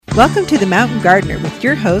Welcome to The Mountain Gardener with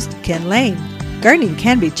your host, Ken Lane. Gardening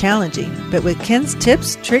can be challenging, but with Ken's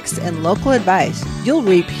tips, tricks, and local advice, you'll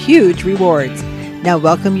reap huge rewards. Now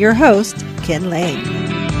welcome your host, Ken Lane.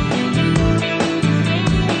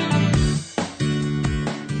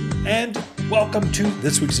 And welcome to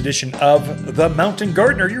this week's edition of The Mountain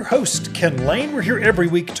Gardener, your host, Ken Lane. We're here every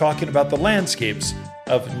week talking about the landscapes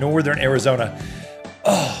of northern Arizona.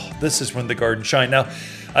 Oh, this is when the gardens shine. Now,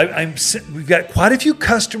 we've got quite a few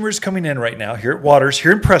customers coming in right now here at Waters,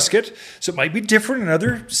 here in Prescott. So it might be different in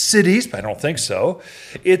other cities, but I don't think so.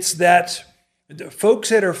 It's that the folks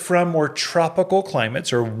that are from more tropical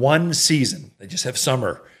climates are one season. They just have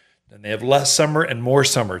summer. Then they have less summer and more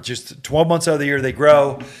summer. Just 12 months out of the year they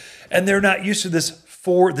grow. And they're not used to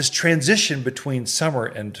this transition between summer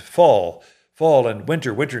and fall and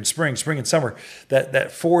winter and spring and summer,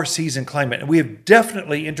 that four-season climate. And we have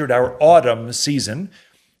definitely entered our autumn season.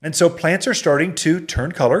 And so plants are starting to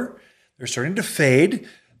turn color. They're starting to fade.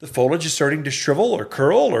 The foliage is starting to shrivel or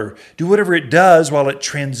curl or do whatever it does while it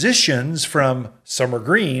transitions from summer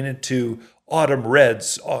green into autumn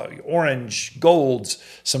reds, orange, golds,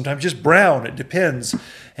 sometimes just brown. It depends.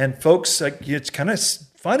 And folks, it's kind of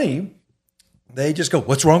funny. They just go,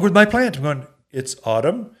 "What's wrong with my plant?" I'm going, "It's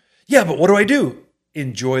autumn." "Yeah, but what do I do?"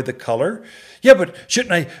 "Enjoy the color." "Yeah, but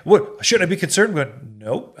shouldn't I be concerned?" I'm going,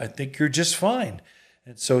 "Nope, I think you're just fine."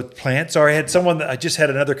 And so plants are, I just had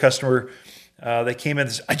another customer, they came in,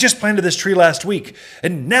 "I just planted this tree last week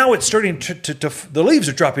and now it's starting to the leaves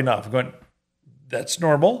are dropping off." I'm going, "That's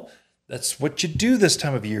normal. That's what you do this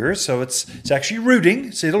time of year." So it's actually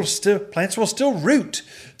rooting. So plants will still root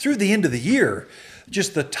through the end of the year.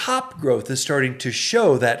 Just the top growth is starting to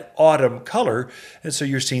show that autumn color. And so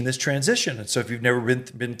you're seeing this transition. And so if you've never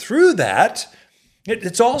been through that,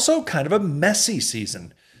 it's also kind of a messy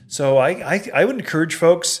season. So I would encourage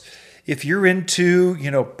folks, if you're into,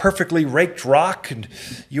 perfectly raked rock and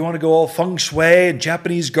you want to go all feng shui and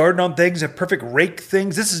Japanese garden on things, have perfect rake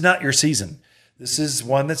things, this is not your season. This is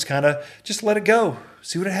one that's kind of just let it go.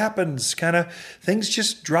 See what happens. Kind of things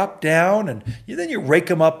just drop down and then you rake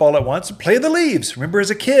them up all at once and play in the leaves. Remember as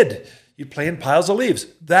a kid, you'd play in piles of leaves.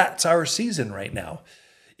 That's our season right now.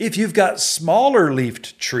 If you've got smaller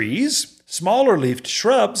leafed trees, smaller leafed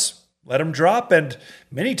shrubs, let them drop, and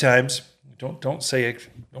many times,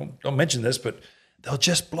 don't mention this, but they'll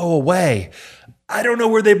just blow away. I don't know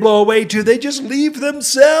where they blow away to. They just leave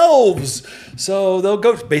themselves. So they'll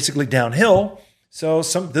go basically downhill. So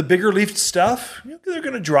the bigger leafed stuff, they're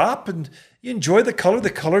going to drop, and you enjoy the color. The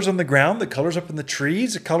color's on the ground, the color's up in the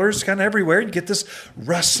trees, the color's kind of everywhere. You get this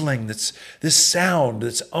rustling, this sound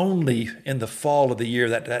that's only in the fall of the year,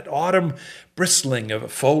 that autumn bristling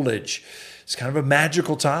of foliage. It's kind of a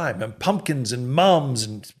magical time. And pumpkins and mums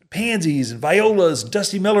and pansies and violas and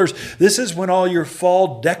dusty millers. This is when all your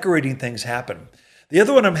fall decorating things happen. The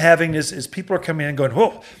other one I'm having is people are coming in going,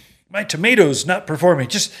 "Whoa, my tomato's not performing.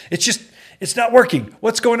 It's not working.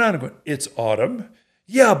 What's going on?" I'm going, "It's autumn."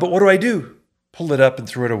 "Yeah, but what do I do?" Pull it up and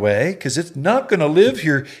throw it away, because it's not going to live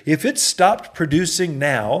here. If it's stopped producing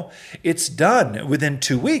now, it's done. Within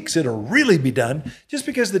 2 weeks, it'll really be done, just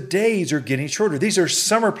because the days are getting shorter. These are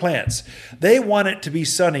summer plants. They want it to be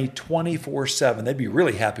sunny 24/7. They'd be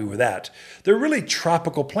really happy with that. They're really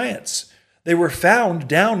tropical plants. They were found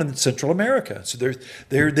down in Central America. So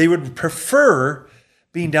they would prefer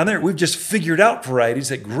being down there. We've just figured out varieties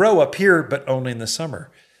that grow up here, but only in the summer.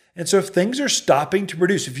 And so if things are stopping to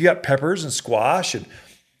produce, if you got peppers and squash, and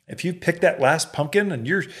if you pick that last pumpkin and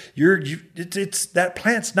it's that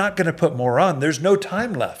plant's not going to put more on. There's no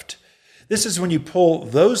time left. This is when you pull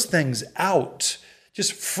those things out,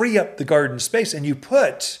 just free up the garden space, and you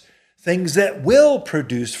put things that will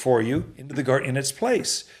produce for you into the garden in its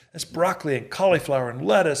place. That's broccoli and cauliflower and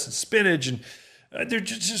lettuce and spinach, and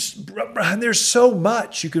there's so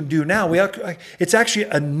much you can do now. It's actually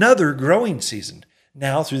another growing season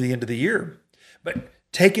now through the end of the year. But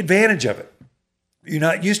take advantage of it. You're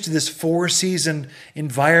not used to this four-season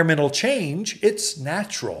environmental change. It's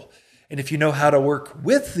natural. And if you know how to work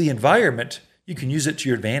with the environment, you can use it to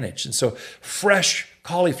your advantage. And so fresh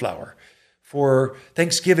cauliflower for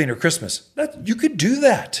Thanksgiving or Christmas, you could do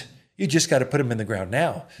that. You just got to put them in the ground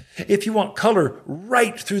now. If you want color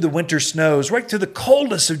right through the winter snows, right through the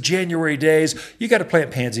coldest of January days, you got to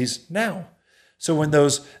plant pansies now. So when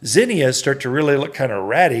those zinnias start to really look kind of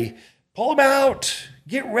ratty, pull them out,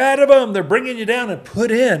 get rid of them. They're bringing you down, and put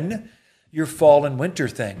in your fall and winter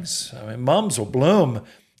things. I mean, mums will bloom.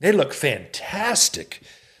 They look fantastic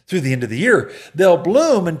through the end of the year. They'll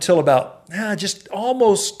bloom until about just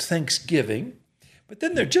almost Thanksgiving. But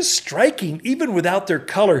then they're just striking, even without their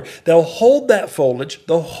color. They'll hold that foliage,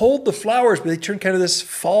 they'll hold the flowers, but they turn kind of this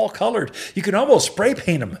fall colored. You can almost spray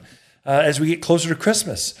paint them as we get closer to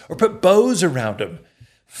Christmas, or put bows around them.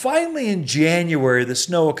 Finally, in January, the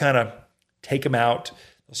snow will kind of take them out.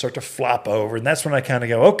 They'll start to flop over. And that's when I kind of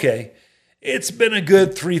go, okay, it's been a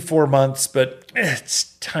good 3-4 months, but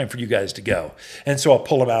it's time for you guys to go. And so I'll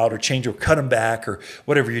pull them out or change or cut them back or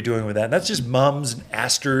whatever you're doing with that. And that's just mums and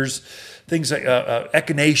asters, things like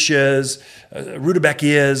echinaceas,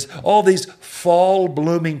 rudbeckias, all these fall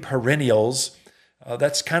blooming perennials.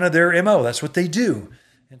 That's kind of their MO. That's what they do.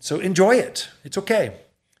 And so enjoy it. It's okay.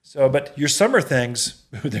 So, but your summer things,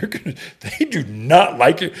 they do not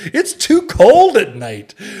like it. It's too cold at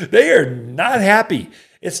night. They are not happy.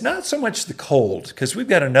 It's not so much the cold, because we've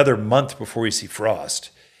got another month before we see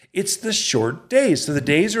frost. It's the short days. So the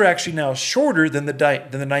days are actually now shorter than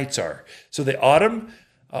the nights are. So the autumn,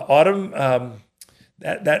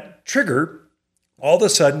 that trigger, all of a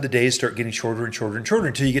sudden the days start getting shorter and shorter and shorter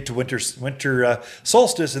until you get to winter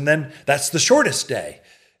solstice, and then that's the shortest day.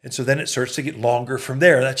 And so then it starts to get longer from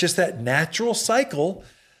there. That's just that natural cycle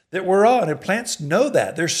that we're on, and plants know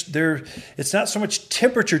that. It's not so much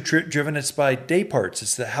temperature driven, it's by day parts.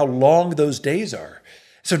 It's how long those days are.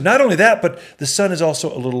 So not only that, but the sun is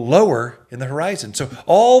also a little lower in the horizon. So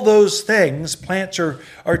all those things plants are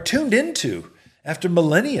tuned into after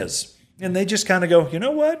millennia. And they just kind of go, you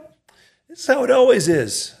know what? This is how it always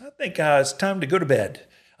is. I think it's time to go to bed.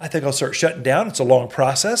 I think I'll start shutting down. It's a long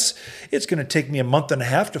process. It's going to take me a month and a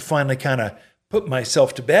half to finally kind of put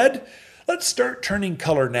myself to bed. Let's start turning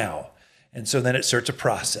color now. And so then it starts a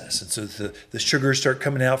process. And so the sugars start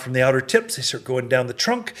coming out from the outer tips. They start going down the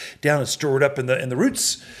trunk, down and stored up in the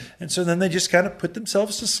roots. And so then they just kind of put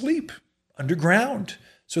themselves to sleep underground.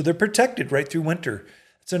 So they're protected right through winter.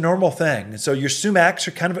 It's a normal thing. And so your sumacs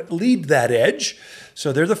are kind of lead that edge.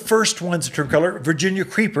 So they're the first ones to turn color. Virginia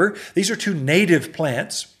creeper, these are two native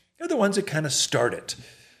plants. They're the ones that kind of start it.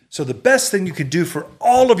 So the best thing you can do for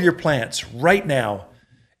all of your plants right now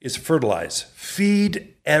is fertilize.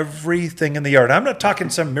 Feed everything in the yard. I'm not talking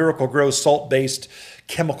some Miracle Grow salt-based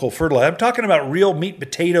chemical fertilizer. I'm talking about real meat,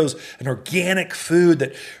 potatoes, and organic food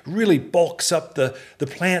that really bulks up the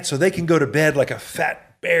plant so they can go to bed like a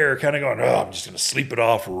fat bear, kind of going, oh, I'm just going to sleep it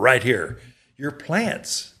off right here. Your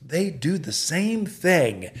plants, they do the same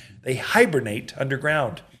thing. They hibernate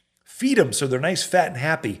underground. Feed them so they're nice, fat, and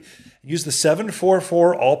happy. Use the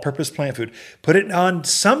 744 all-purpose plant food. Put it on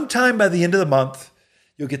sometime by the end of the month.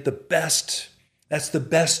 You'll get the best. That's the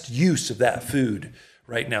best use of that food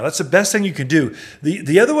right now. That's the best thing you can do.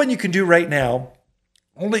 The other one you can do right now,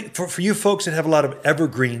 only for you folks that have a lot of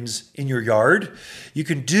evergreens in your yard, you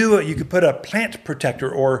can put a plant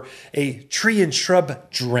protector or a tree and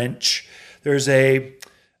shrub drench. There's a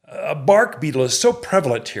bark beetle is so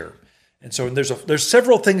prevalent here. And so there's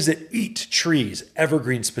several things that eat trees,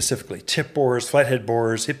 evergreen specifically, tip borers, flathead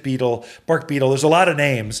borers, hip beetle, bark beetle. There's a lot of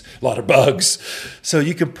names, a lot of bugs. So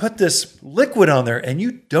you can put this liquid on there, and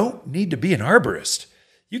you don't need to be an arborist.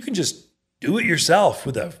 You can just do it yourself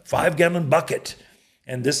with a 5-gallon bucket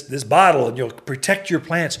and this bottle, and you'll protect your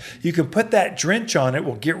plants. You can put that drench on it.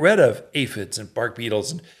 Will get rid of aphids and bark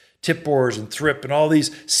beetles and tip borers and thrip and all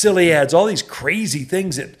these psylliads, all these crazy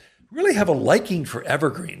things that really have a liking for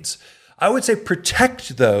evergreens. I would say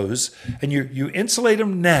protect those, and you insulate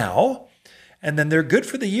them now, and then they're good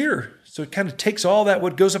for the year. So it kind of takes all that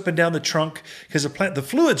what goes up and down the trunk, because the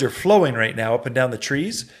fluids are flowing right now up and down the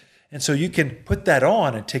trees, and so you can put that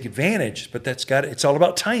on and take advantage. But it's all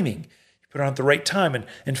about timing. You put it on at the right time,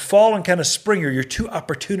 and fall and kind of spring are your two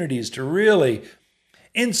opportunities to really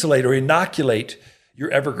insulate or inoculate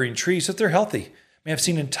your evergreen trees so that they're healthy. I mean, I've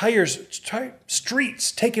seen entire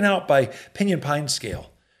streets taken out by pinyon pine scale.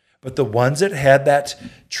 But the ones that had that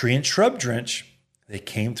tree and shrub drench, they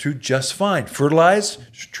came through just fine.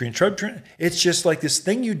 Fertilized, tree and shrub drench. It's just like this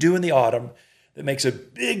thing you do in the autumn that makes a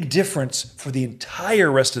big difference for the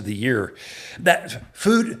entire rest of the year. That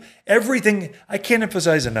food, everything, I can't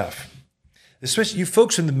emphasize enough. Especially you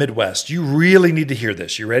folks in the Midwest, you really need to hear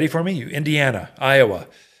this. You ready for me? You Indiana, Iowa,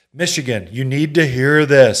 Michigan, you need to hear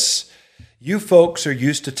this. You folks are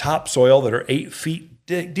used to topsoil that are 8 feet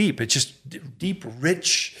deep. It's just deep,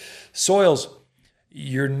 rich soils.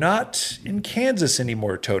 You're not in Kansas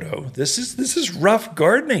anymore, Toto. This is rough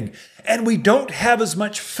gardening. And we don't have as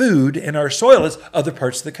much food in our soil as other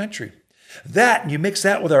parts of the country. That, and you mix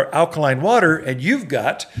that with our alkaline water, and you've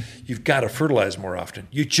got to fertilize more often.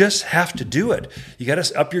 You just have to do it. You got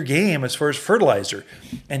to up your game as far as fertilizer.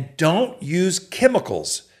 And don't use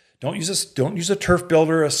chemicals. Don't use a Turf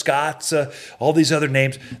Builder, a Scott's, all these other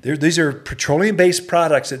names. These are petroleum-based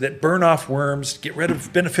products that burn off worms, get rid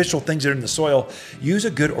of beneficial things that are in the soil. Use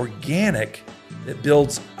a good organic that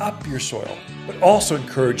builds up your soil, but also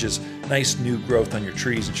encourages nice new growth on your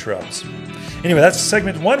trees and shrubs. Anyway, that's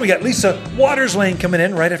segment 1. We got Lisa Waters-Lane coming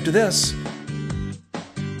in right after this.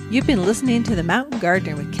 You've been listening to The Mountain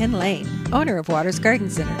Gardener with Ken Lane, owner of Waters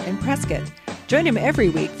Garden Center in Prescott. Join him every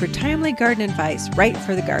week for timely garden advice right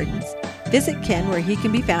for the gardens. Visit Ken where he can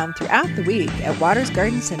be found throughout the week at Waters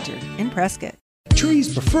Garden Center in Prescott.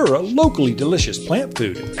 Trees prefer a locally delicious plant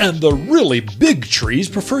food, and the really big trees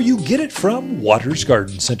prefer you get it from Waters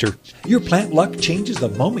Garden Center. Your plant luck changes the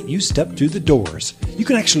moment you step through the doors. You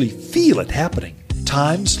can actually feel it happening.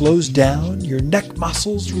 Time slows down, your neck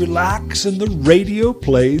muscles relax, and the radio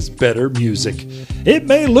plays better music. It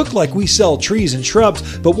may look like we sell trees and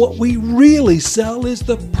shrubs, but what we really sell is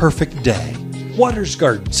the perfect day. Waters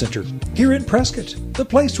Garden Center, here in Prescott, the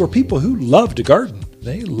place where people who love to garden,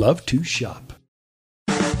 they love to shop.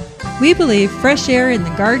 We believe fresh air in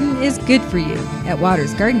the garden is good for you at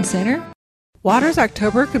Waters Garden Center. Waters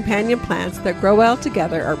October companion plants that grow well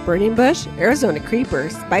together are Burning Bush, Arizona Creeper,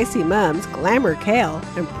 Spicy Mums, Glamour Kale,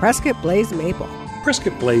 and Prescott Blaze Maple.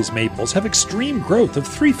 Prescott Blaze maples have extreme growth of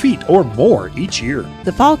 3 feet or more each year.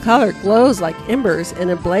 The fall color glows like embers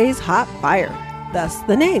in a blaze hot fire, thus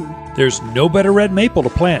the name. There's no better red maple to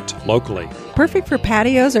plant locally. Perfect for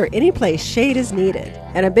patios or any place shade is needed,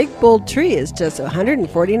 and a big bold tree is just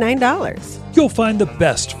 $149. You'll find the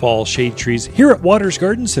best fall shade trees here at Waters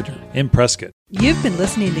Garden Center in Prescott. You've been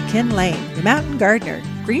listening to Ken Lane, the Mountain Gardener.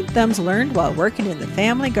 Green thumbs learned while working in the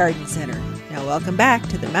Family Garden Center. Now welcome back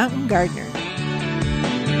to the Mountain Gardener.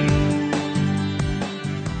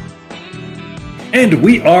 And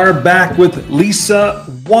we are back with Lisa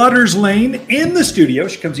Waters-Lane in the studio.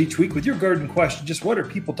 She comes each week with your garden question. Just what are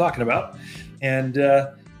people talking about? And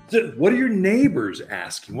what are your neighbors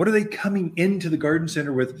asking? What are they coming into the garden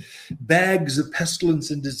center with bags of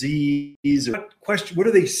pestilence and disease? What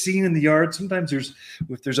are they seeing in the yard? Sometimes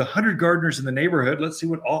if there's 100 gardeners in the neighborhood, let's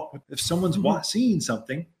see if someone's seeing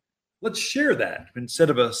something, let's share that. Instead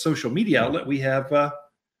of a social media outlet, we have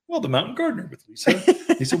the Mountain Gardener with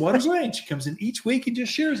Lisa Waters-Lane. She comes in each week and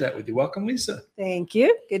just shares that with you. Welcome, Lisa. Thank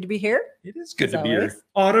you. Good to be here. It is good to be here.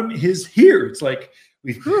 Autumn is here. It's like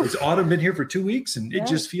it's autumn been here for 2 weeks, and it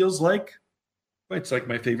just feels like it's like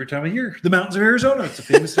my favorite time of year. The mountains of Arizona. It's a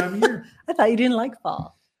famous time of year. I thought you didn't like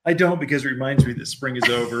fall. I don't, because it reminds me that spring is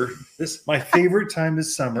over. My favorite time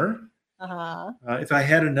is summer. If I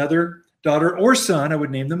had another daughter or son, I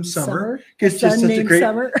would name them Summer. It's just such a great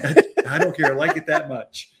Summer. I don't care. I like it that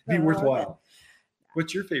much. It'd be worthwhile. Okay.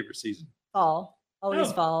 What's your favorite season? Fall.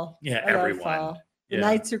 Always fall. Yeah, everyone. Fall. The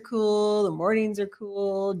nights are cool. The mornings are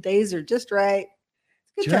cool. Days are just right.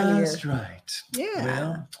 It's a good time of year. Just right. Yeah.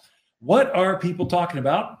 Well, what are people talking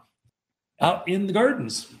about out in the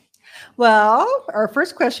gardens? Well, our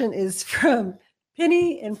first question is from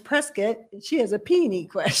Penny in Prescott. She has a peony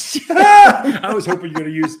question. I was hoping you were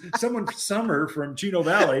going to use Summer from Chino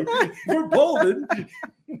Valley for Bolden.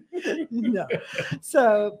 No.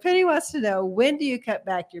 So Penny wants to know, when do you cut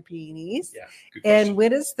back your peonies? Yeah, good question. And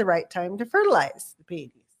when is the right time to fertilize the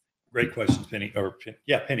peonies? Great questions, Penny.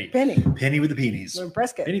 Penny. Penny with the peonies. We're in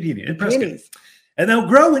Prescott. Penny in Prescott. Peonies. And they'll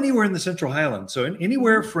grow anywhere in the Central Highlands. So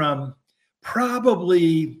anywhere from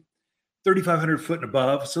probably 3,500 foot and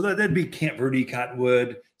above. So that'd be Camp Verde,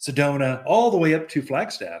 Cottonwood, Sedona, all the way up to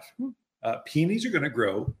Flagstaff. Peonies are going to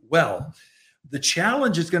grow well. The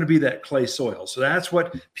challenge is going to be that clay soil. So that's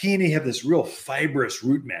what peony have, this real fibrous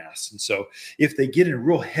root mass. And so if they get in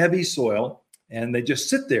real heavy soil and they just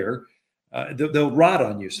sit there, they'll rot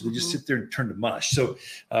on you. So they just sit there and turn to mush. So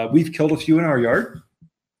we've killed a few in our yard.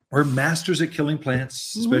 We're masters at killing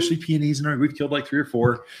plants, especially peonies. We've killed like 3 or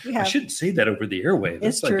 4. I shouldn't say that over the airwave.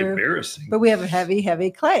 That's like embarrassing. But we have a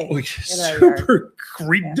heavy clay. Super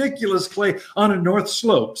ridiculous clay on a north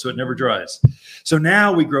slope, so it never dries. So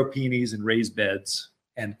now we grow peonies in raised beds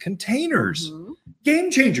and containers.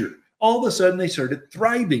 Game changer. All of a sudden, they started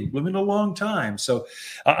thriving, blooming a long time. So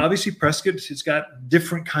obviously, Prescott, it's got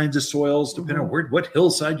different kinds of soils depending on what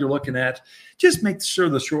hillside you're looking at. Just make sure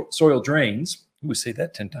the soil drains. We say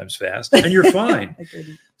that 10 times fast, and you're fine.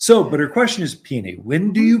 So, but her question is, Penny,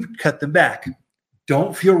 when do you cut them back?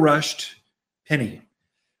 Don't feel rushed, Penny.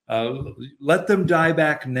 Let them die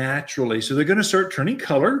back naturally. So they're going to start turning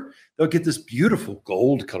color. They'll get this beautiful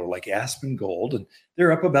gold color, like aspen gold, and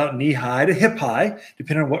they're up about knee high to hip high,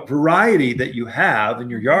 depending on what variety that you have in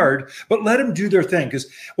your yard. But let them do their thing,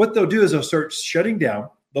 because what they'll do is they'll start shutting down.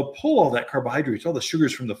 they'll pull all that carbohydrates, all the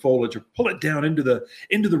sugars from the foliage, or pull it down into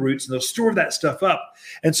the roots, and they'll store that stuff up.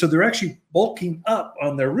 And so they're actually bulking up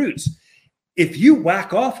on their roots. If you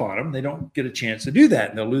whack off on them, they don't get a chance to do that,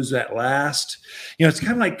 and they'll lose that last. It's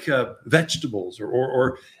kind of like vegetables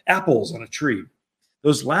or apples on a tree.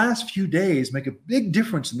 Those last few days make a big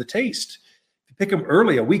difference in the taste. If you pick them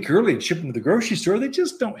early, a week early, and ship them to the grocery store, they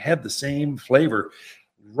just don't have the same flavor.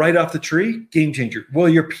 Right off the tree, game changer. Well,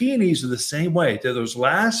 your peonies are the same way. Those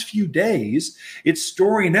last few days, it's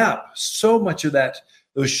storing up so much of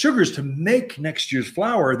those sugars to make next year's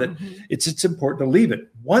flour that it's important to leave it.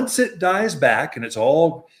 Once it dies back and it's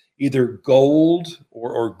all either gold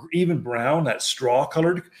or even brown, that straw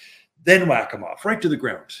colored, then whack them off right to the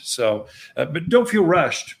ground. So, but don't feel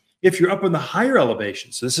rushed. If you're up in the higher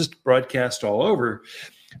elevations, so this is broadcast all over,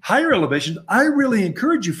 higher elevations, I really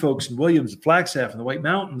encourage you folks in Williams, Flagstaff, and the White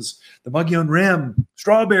Mountains, the Mogollon Rim,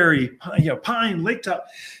 Strawberry, Pine, Lake Top,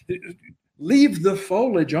 leave the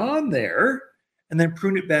foliage on there and then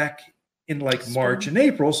prune it back in like March and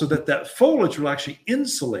April so that foliage will actually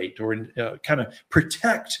insulate or kind of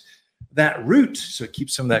protect that root. So it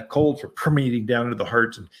keeps some of that cold from permeating down into the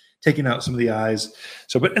heart and taking out some of the eyes.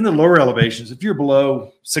 So, but in the lower elevations, if you're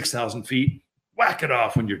below 6,000 feet, whack it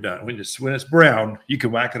off when you're done. When it's brown, you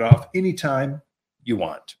can whack it off anytime you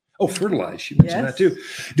want. Oh, fertilize. You mentioned that too.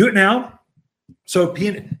 Do it now. So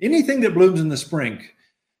anything that blooms in the spring,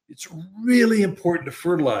 it's really important to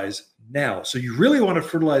fertilize now. So you really want to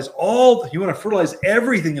fertilize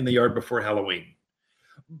everything in the yard before Halloween,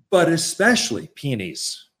 but especially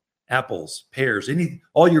peonies, apples, pears,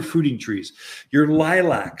 all your fruiting trees, your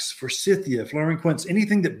lilacs, forsythia, flowering quince,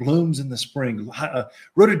 anything that blooms in the spring,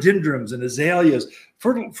 rhododendrons and azaleas,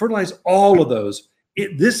 fertilize all of those.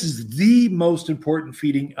 This is the most important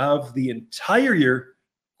feeding of the entire year,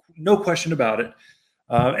 no question about it.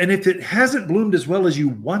 And if it hasn't bloomed as well as you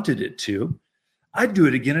wanted it to, I'd do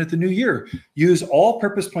it again at the new year. Use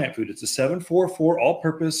all-purpose plant food. It's a 744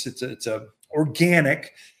 all-purpose. It's a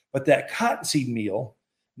organic, but that cottonseed meal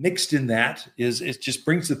mixed in that it just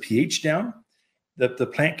brings the pH down. The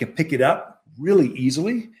plant can pick it up really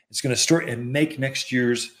easily. It's going to store and make next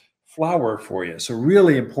year's flower for you. So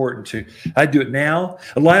really important I'd do it now.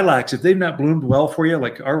 Lilacs, if they've not bloomed well for you,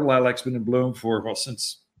 like our lilacs been in bloom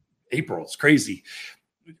since April. It's crazy.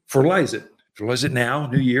 Fertilize it. Fertilize it now,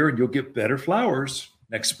 new year, and you'll get better flowers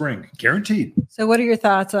next spring, guaranteed. So what are your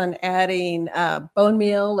thoughts on adding bone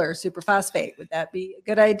meal or superphosphate? Would that be a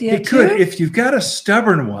good idea? It could, if you've got a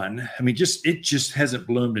stubborn one. I mean, it just hasn't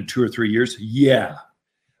bloomed in 2 or 3 years. Yeah.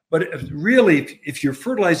 But really, if you're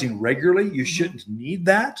fertilizing regularly, you shouldn't need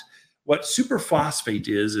that. What superphosphate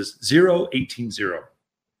is 0,18,0.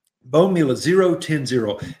 Bone meal is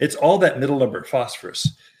 0,10,0. It's all that middle number,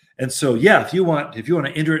 phosphorus. And so, yeah, if you want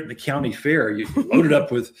to enter it in the county fair, you load it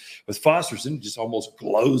up with phosphorus, and it just almost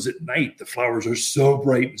glows at night. The flowers are so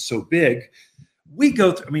bright and so big. We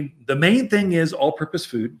go through. I mean, the main thing is all-purpose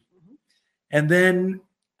food, and then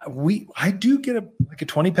I do get a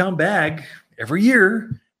 20-pound bag every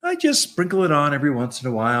year. I just sprinkle it on every once in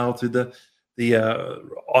a while through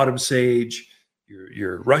the autumn sage,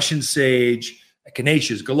 your Russian sage,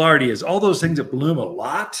 echinaceas, gaillardias, all those things that bloom a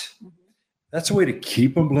lot. That's a way to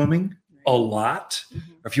keep them blooming a lot.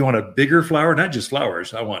 Or if you want a bigger flower, not just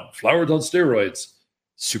flowers, I want flowers on steroids.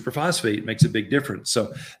 Superphosphate makes a big difference.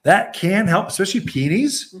 So that can help, especially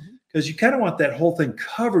peonies, because you kind of want that whole thing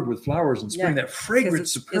covered with flowers in spring, that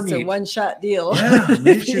fragrance to permeate. It's a one-shot deal. Yeah,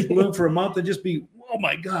 it should bloom for a month and just be, oh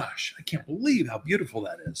my gosh, I can't believe how beautiful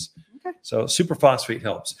that is. Okay. So superphosphate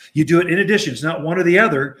helps. You do it in addition. It's not one or the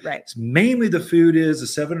other. Right. It's mainly the food is a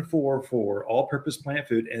 744 all-purpose plant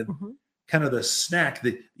food, and kind of the snack,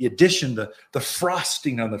 the addition, the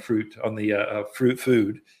frosting on the fruit, on the fruit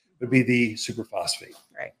food would be the superphosphate.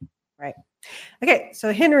 Right. Okay,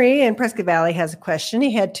 so Henry in Prescott Valley has a question.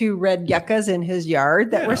 He had 2 red yuccas in his yard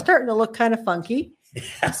that were starting to look kind of funky.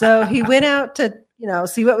 Yeah. So he went out to,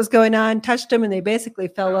 see what was going on, touched them, and they basically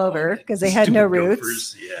fell over because they had no roots.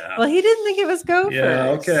 Gophers. Yeah. Well, he didn't think it was gophers. Yeah,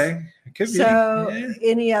 okay. It could be. So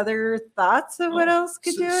any other thoughts of what else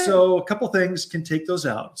could do it? So a couple things can take those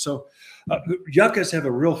out. So yuccas have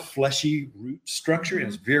a real fleshy root structure, and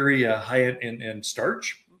it's very high in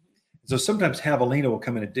starch. So sometimes javelina will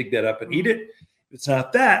come in and dig that up and eat it. If it's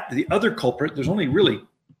not that, the other culprit, there's only really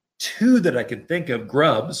 2 that I can think of.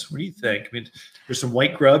 Grubs. What do you think? I mean, there's some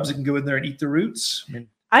white grubs that can go in there and eat the roots. I mean,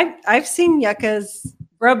 I've seen yuccas.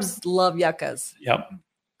 Grubs love yuccas. Yep.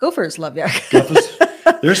 Gophers love yuccas.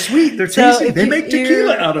 They're sweet. They're tasty. They make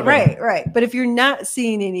tequila out of them. Right. But if you're not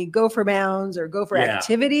seeing any gopher mounds or gopher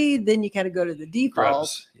activity, then you kind of go to the default.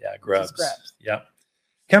 Grubs. Yeah, grubs. Yeah.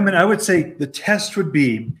 Kevin, I would say the test would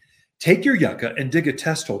be take your yucca and dig a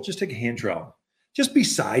test hole. Just take a hand trowel, just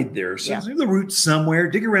beside there. So the roots somewhere,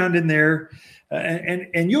 dig around in there,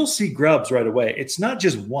 and you'll see grubs right away. It's not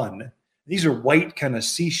just one. These are white kind of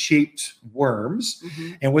C-shaped worms.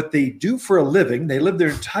 Mm-hmm. And what they do for a living, they live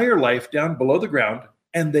their entire life down below the ground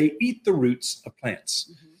and they eat the roots of plants.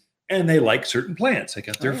 Mm-hmm. And they like certain plants. They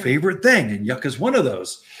got their favorite thing. And yucca is one of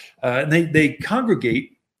those. And they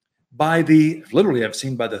congregate by literally I've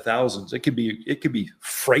seen by the thousands. It could be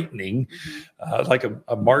frightening, like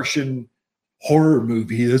a Martian horror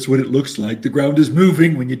movie. That's what it looks like. The ground is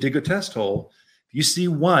moving when you dig a test hole. If you see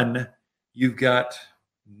one, you've got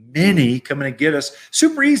many coming to get us.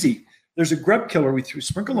 Super easy. There's a grub killer we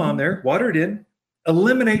sprinkle on there, water it in,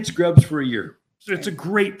 eliminates grubs for a year. So it's a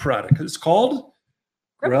great product. It's called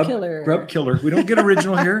Grub Killer. We don't get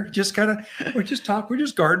original here. Just we're just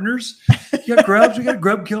gardeners. You got grubs, we got a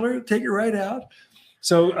Grub Killer. Take it right out.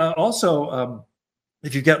 So also,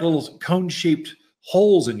 if you've got little cone-shaped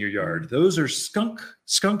holes in your yard, those are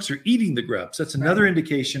skunks are eating the grubs. That's another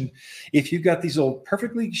indication. If you've got these little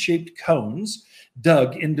perfectly shaped cones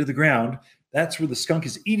dug into the ground, that's where the skunk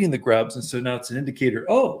is eating the grubs. And so now it's an indicator,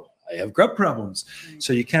 I have grub problems.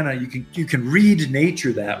 So you can read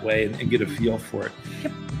nature that way and get a feel for it.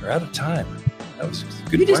 Yep. We're out of time. That was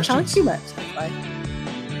good. You just talk too much.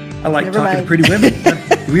 I like talking to pretty women.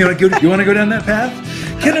 You want to go down that path?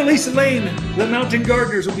 Ken and Lisa Lane, the Mountain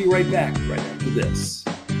Gardeners, will be right back right after this.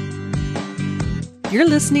 You're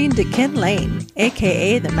listening to Ken Lane,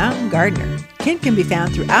 a.k.a. the Mountain Gardener. Ken can be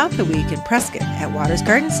found throughout the week in Prescott at Waters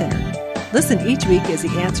Garden Center. Listen each week as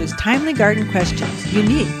he answers timely garden questions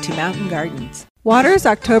unique to mountain gardens. Waters'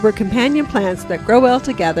 October companion plants that grow well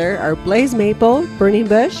together are blaze maple, burning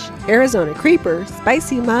bush, Arizona creeper,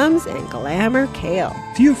 spicy mums, and glamour kale.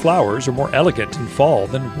 Few flowers are more elegant in fall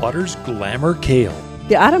than Waters' glamour kale.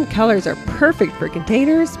 The autumn colors are perfect for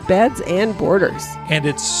containers, beds, and borders. And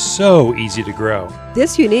it's so easy to grow.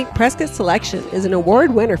 This unique Prescott selection is an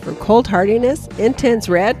award winner for cold hardiness, intense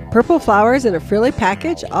red, purple flowers in a frilly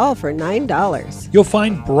package, all for $9. You'll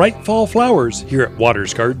find bright fall flowers here at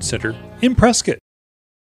Waters Garden Center in Prescott.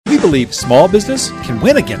 We believe small business can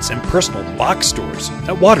win against impersonal box stores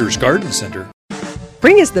at Waters Garden Center.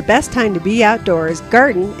 Spring is the best time to be outdoors,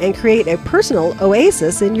 garden, and create a personal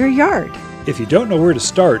oasis in your yard. If you don't know where to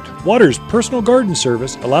start, Waters Personal Garden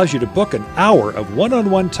Service allows you to book an hour of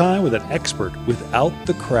one-on-one time with an expert without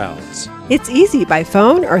the crowds. It's easy by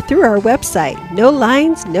phone or through our website. No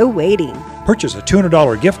lines, no waiting. Purchase a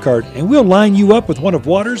 $200 gift card and we'll line you up with one of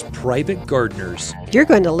Waters' private gardeners. You're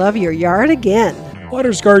going to love your yard again.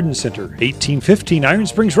 Waters Garden Center, 1815 Iron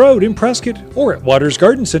Springs Road in Prescott, or at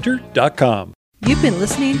watersgardencenter.com. You've been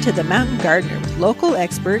listening to The Mountain Gardener with local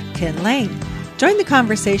expert Ken Lane. Join the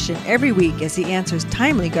conversation every week as he answers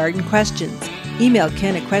timely garden questions. Email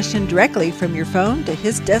Ken a question directly from your phone to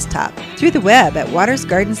his desktop through the web at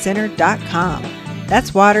watersgardencenter.com.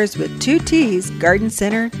 That's Waters with 2 T's,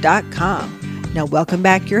 gardencenter.com. Now welcome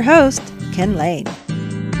back your host, Ken Lane.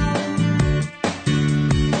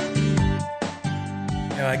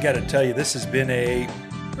 I got to tell you, this has been a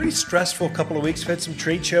pretty stressful couple of weeks. We've had some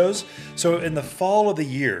trade shows. So in the fall of the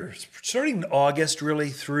year, starting in August really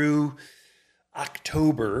through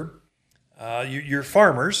October, your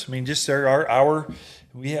farmers, just I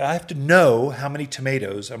have to know how many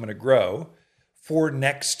tomatoes I'm going to grow for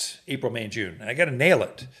next April, May, and June. And I got to nail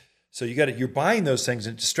it. So you're buying those things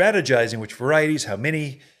and strategizing which varieties, how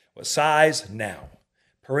many, what size now,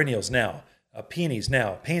 perennials now, peonies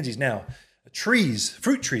now, pansies now, trees,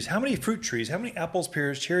 fruit trees. How many fruit trees? How many apples,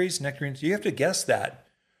 pears, cherries, nectarines? You have to guess that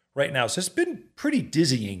right now. So it's been pretty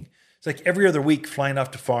dizzying. It's like every other week flying off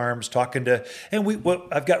to farms, talking to,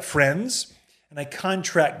 I've got friends and I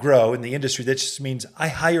contract grow in the industry. That just means I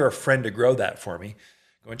hire a friend to grow that for me.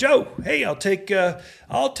 Going, Joe, hey, I'll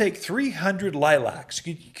take 300 lilacs.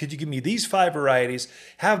 Could you give me these 5 varieties?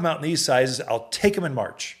 Have them out in these sizes. I'll take them in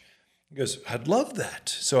March. He goes, I'd love that.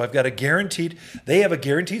 So I've got they have a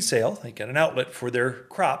guaranteed sale. They get an outlet for their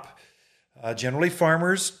crop. Generally,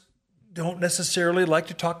 farmers don't necessarily like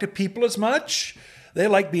to talk to people as much. They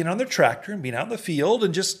like being on their tractor and being out in the field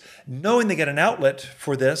and just knowing they get an outlet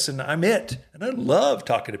for this, and I'm it. And I love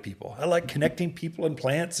talking to people. I like connecting people and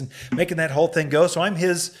plants and making that whole thing go. So I'm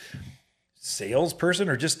his salesperson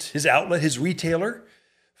or just his outlet, his retailer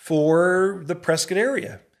for the Prescott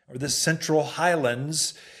area or the Central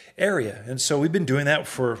Highlands area. And so we've been doing that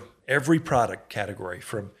for every product category,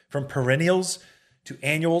 from perennials to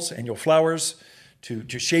annuals, annual flowers,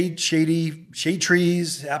 to shade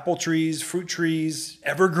trees, apple trees, fruit trees,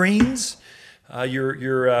 evergreens,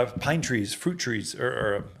 your pine trees, fruit trees,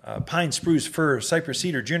 or pine, spruce, fir, cypress,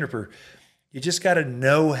 cedar, juniper. You just got to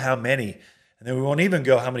know how many. And then we won't even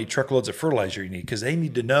go how many truckloads of fertilizer you need, because they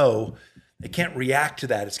need to know. They can't react to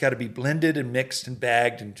that. It's got to be blended and mixed and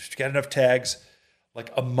bagged and got enough tags like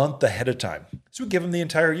a month ahead of time. So we give them the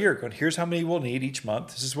entire year. Going, here's how many we'll need each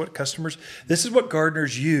month. This is what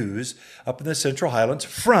gardeners use up in the Central Highlands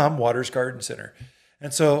from Waters Garden Center.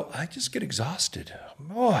 And so I just get exhausted.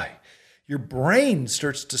 Boy, your brain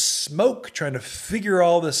starts to smoke trying to figure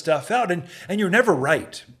all this stuff out. And you're never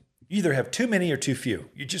right. You either have too many or too few.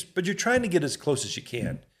 But you're trying to get as close as you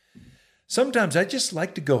can. Sometimes I just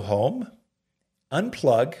like to go home,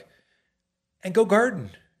 unplug, and go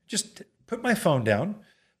garden. Just put my phone down,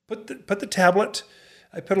 put the tablet.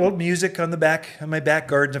 I put a little music on my back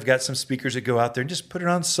garden. I've got some speakers that go out there, and just put it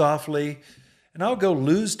on softly, and I'll go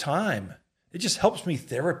lose time. It just helps me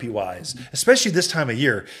therapy-wise, especially this time of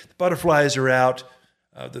year. The butterflies are out.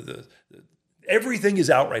 Everything is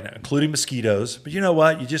out right now, including mosquitoes. But you know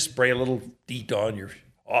what? You just spray a little DEET on, you're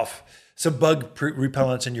off. Some bug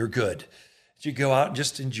repellents, and you're good. You go out and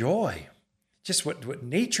just enjoy just what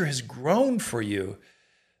nature has grown for you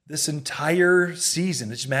this entire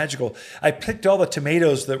season. It's magical. I picked all the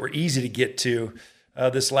tomatoes that were easy to get to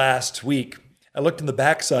this last week. I looked in the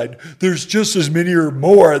backside. There's just as many or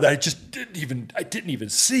more that I didn't even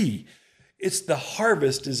see. It's the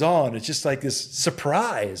harvest is on. It's just like this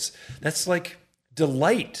surprise. That's like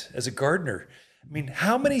delight as a gardener. I mean,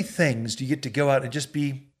 how many things do you get to go out and just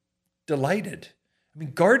be delighted? I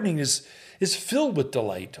mean, gardening is filled with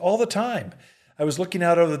delight all the time. I was looking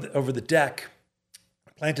out over the deck.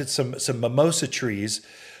 Planted some mimosa trees.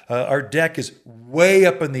 Our deck is way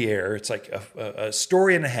up in the air. It's like a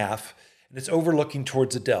story and a half, and it's overlooking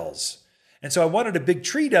towards the Dells. And so I wanted a big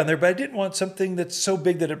tree down there, but I didn't want something that's so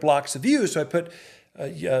big that it blocks the view. So I put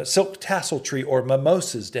a silk tassel tree or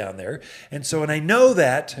mimosas down there. And I know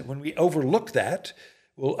that when we overlook that,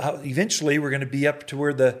 eventually we're going to be up to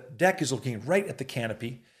where the deck is looking right at the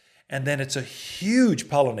canopy. And then it's a huge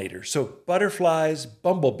pollinator. So butterflies,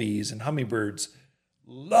 bumblebees, and hummingbirds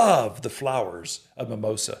love the flowers of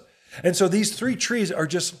mimosa. And so these 3 trees are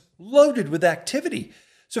just loaded with activity.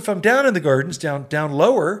 So if I'm down in the gardens, down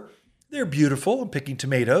lower, they're beautiful. I'm picking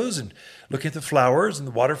tomatoes and looking at the flowers and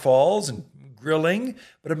the waterfalls and grilling.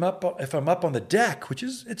 But if I'm up on the deck,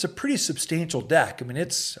 it's a pretty substantial deck. I mean,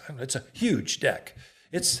 it's a huge deck.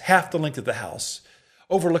 It's half the length of the house,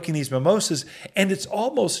 overlooking these mimosas. And it's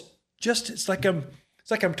like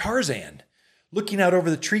I'm Tarzan, looking out over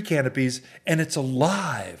the tree canopies, and it's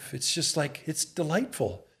alive. It's just like, it's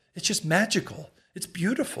delightful. It's just magical. It's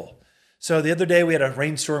beautiful. So the other day we had a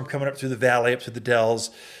rainstorm coming up through the valley, up through the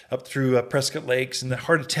Dells, up through Prescott Lakes in the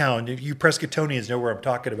heart of town. You Prescottonians know where I'm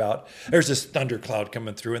talking about. There's this thundercloud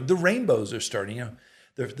coming through, and the rainbows are starting.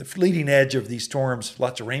 The fleeting edge of these storms,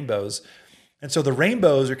 lots of rainbows. And so the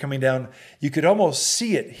rainbows are coming down. You could almost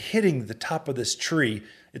see it hitting the top of this tree.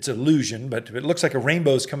 It's an illusion, but it looks like a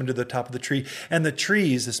rainbow is coming to the top of the tree. And the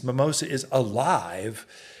trees, this mimosa is alive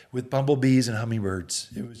with bumblebees and hummingbirds.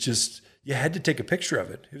 It was just, you had to take a picture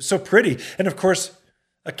of it. It was so pretty. And of course,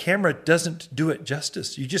 a camera doesn't do it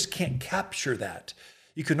justice. You just can't capture that.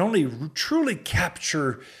 You can only truly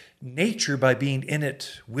capture nature by being in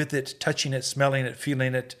it, with it, touching it, smelling it,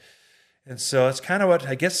 feeling it. And so it's kind of what,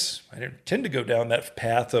 I guess, I didn't tend to go down that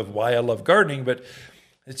path of why I love gardening, but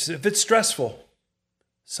if it's stressful,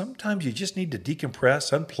 sometimes you just need to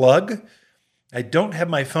decompress, unplug. I don't have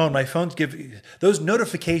my phone. My phones give those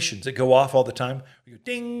notifications that go off all the time. You go,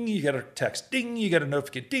 ding, you got a text. Ding, you got a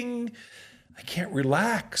notification. Ding. I can't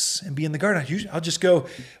relax and be in the garden. I'll just go,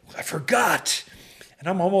 I forgot. And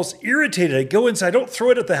I'm almost irritated. I go inside. I don't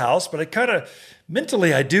throw it at the house, but I kind of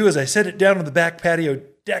mentally I do as I set it down on the back patio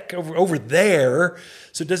deck over there,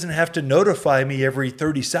 so it doesn't have to notify me every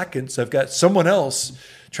 30 seconds. I've got someone else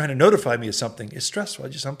trying to notify me of something. It's stressful. I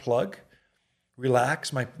just unplug,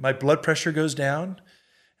 relax. My blood pressure goes down,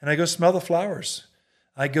 and I go smell the flowers.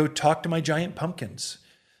 I go talk to my giant pumpkins.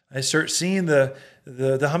 I start seeing the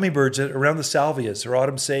hummingbirds around the salvias or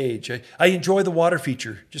autumn sage. I enjoy the water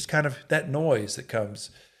feature, just kind of that noise that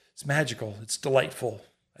comes. It's magical. It's delightful.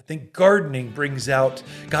 I think gardening brings out,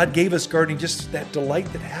 God gave us gardening, just that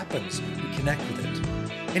delight that happens. We connect with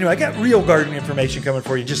it. Anyway, I got real gardening information coming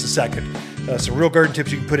for you in just a second. Some real garden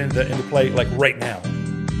tips you can put into play like right now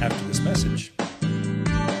after this message.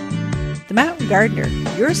 The Mountain Gardener,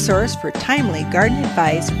 your source for timely garden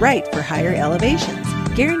advice right for higher elevations.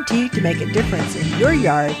 Guaranteed to make a difference in your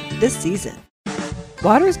yard this season.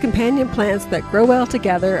 Waters companion plants that grow well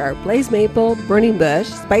together are blaze maple, burning bush,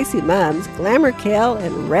 spicy mums, glamour kale,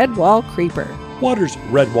 and red wall creeper. Water's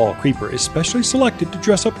red wall creeper is specially selected to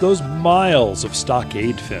dress up those miles of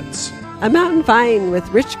stockade fence. A mountain vine with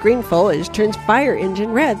rich green foliage turns fire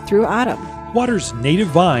engine red through autumn. Water's native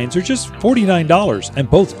vines are just $49 and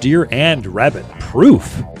both deer and rabbit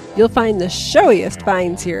proof. You'll find the showiest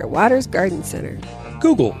vines here at Waters Garden Center.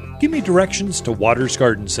 Google, give me directions to Waters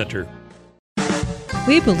Garden Center.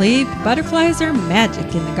 We believe butterflies are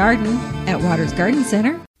magic in the garden. At Waters Garden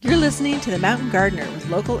Center, you're listening to The Mountain Gardener with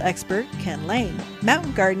local expert Ken Lane.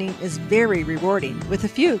 Mountain gardening is very rewarding, with a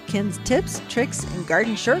few Ken's tips, tricks, and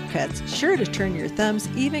garden shortcuts sure to turn your thumbs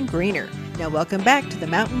even greener. Now welcome back to The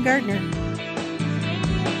Mountain Gardener.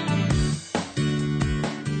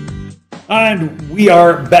 And we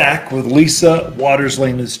are back with Lisa Waters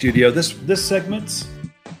Lane in the studio. This segment's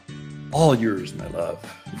all yours, my love.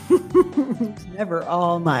 It's never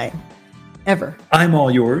all mine. Ever. I'm all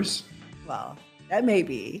yours. Well, that may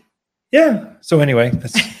be. Yeah. So anyway,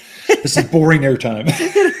 this is boring airtime.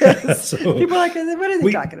 So, people are like, what are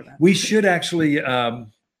they talking about? We should actually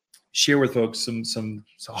share with folks some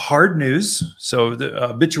hard news. So the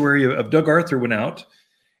obituary of Doug Arthur went out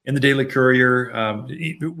in the Daily Courier.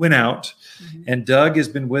 It went out, and Doug has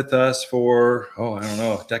been with us for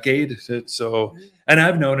a decade. So, and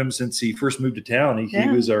I've known him since he first moved to town. He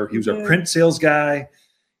was our print sales guy.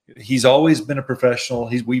 He's always been a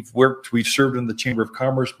professional. We've served in the Chamber of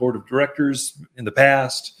Commerce Board of Directors in the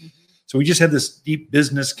past. So we just had this deep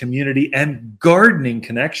business, community, and gardening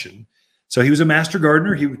connection. So he was a master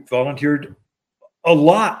gardener. He volunteered a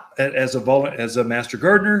lot as a master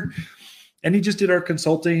gardener, and he just did our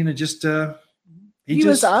consulting and just he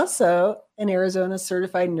was also an Arizona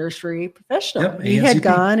certified nursery professional. Yep, he had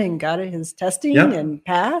gone and got his testing and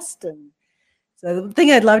passed. And so the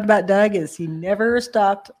thing I loved about Doug is he never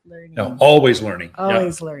stopped learning. No, always learning.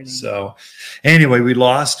 Always learning. So anyway, we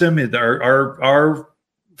lost him. Our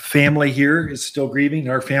family here is still grieving.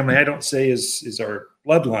 Our family, I don't say is our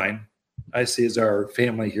bloodline. I say is our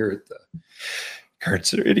family here at the Garden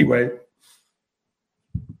Center. Anyway,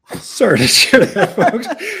 sorry to share that, folks.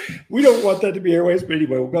 We don't want that to be airways, but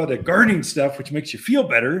anyway, we'll go to gardening stuff, which makes you feel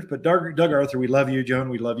better. But Doug Arthur, we love you. Joan,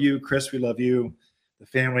 we love you. Chris, we love you. The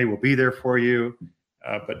family will be there for you.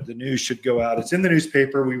 But the news should go out. It's in the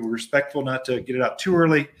newspaper. We were respectful not to get it out too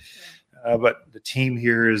early. But the team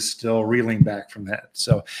here is still reeling back from that.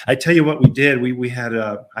 So I tell you what we did. We had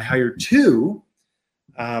I hired two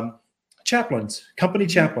chaplains, company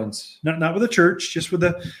chaplains, not with a church, just with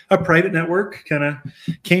a private network, kind of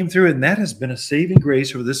came through. And that has been a saving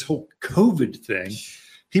grace over this whole COVID thing.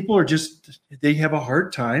 People are they have a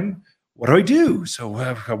hard time. What do I do? So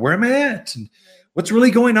where am I at? And what's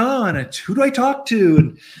really going on? And who do I talk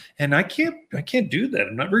to? And I can't do that.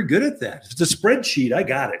 I'm not very good at that. If it's a spreadsheet, I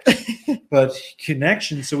got it. But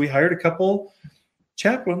connection. So we hired a couple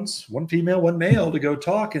chaplains, one female, one male, to go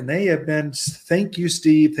talk. And they have been, thank you,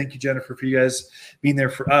 Steve. Thank you, Jennifer, for you guys being there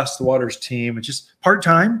for us, the Waters team. It's just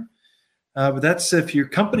part-time. But that's, if your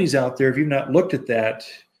company's out there, if you've not looked at that,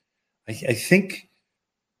 I think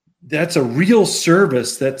that's a real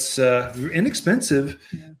service that's inexpensive,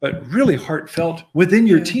 but really heartfelt within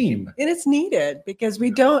your team. And it's needed because we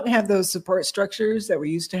don't have those support structures that we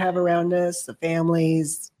used to have around us, the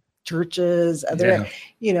families, churches, other,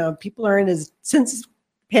 people aren't since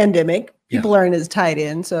pandemic, people aren't as tied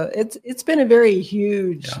in. So it's been a very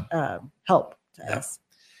huge help to us.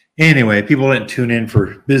 Anyway, people didn't tune in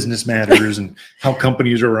for business matters and how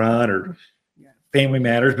companies are run or family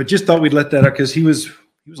matters, but just thought we'd let that out because he was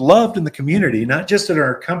loved in the community, not just in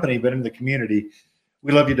our company, but in the community.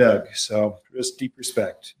 We love you, Doug. So just deep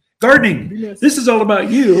respect. Gardening. This is all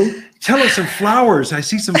about you. Tell us some flowers. I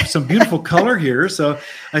see some beautiful color here. So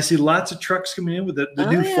I see lots of trucks coming in with the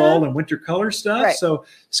new fall and winter color stuff. Right. So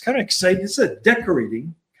it's kind of exciting. It's a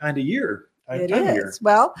decorating kind of year. It is.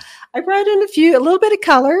 Well, I brought in a little bit of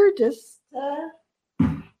color, just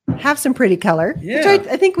have some pretty color, which I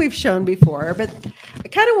think we've shown before, but I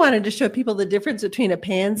kind of wanted to show people the difference between a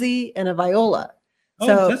pansy and a viola.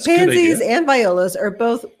 So pansies and violas are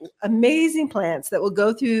both amazing plants that will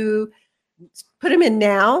go through, put them in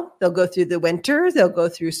now, they'll go through the winter, they'll go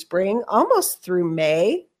through spring, almost through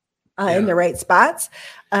May in the right spots.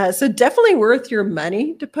 So definitely worth your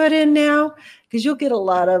money to put in now because you'll get a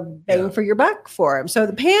lot of bang for your buck for them. So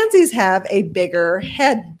the pansies have a bigger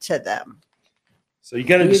head to them. So you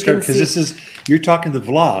got to describe, because you're talking the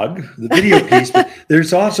vlog, the video piece, but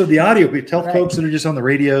there's also the audio. We tell folks that are just on the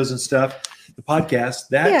radios and stuff. the podcast.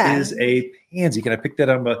 That is a pansy. Can I pick that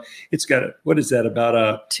up? It's got what is that? About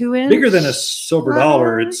a 2 inch, bigger than a silver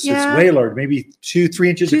dollar. It's way large, maybe 2-3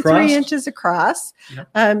 inches across. 3 inches across.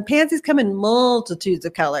 Yep. Pansies come in multitudes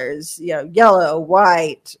of colors. Yellow,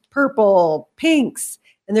 white, purple, pinks.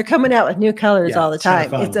 And they're coming out with new colors all the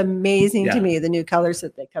time. It's amazing to me, the new colors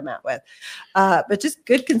that they come out with. But just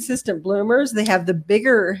good, consistent bloomers. They have the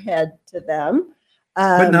bigger head to them.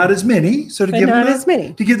 But not as many. So to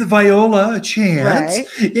give the viola a chance,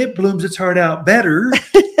 it blooms its heart out better,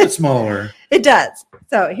 but smaller. It does.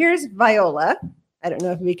 So here's viola. I don't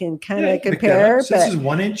know if we can kind of compare. So this is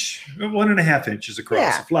 1 inch, 1.5 inches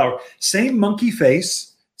across the flower. Same monkey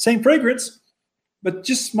face, same fragrance, but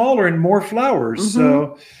just smaller and more flowers. Mm-hmm.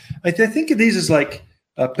 So I think of these as like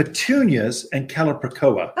petunias and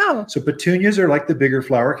calibrachoa. Oh. So petunias are like the bigger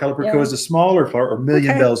flower. Calibrachoa is a smaller flower, or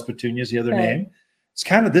million bells petunias, the other name. It's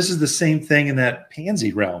this is the same thing in that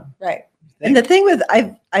pansy realm. Right. And the thing with,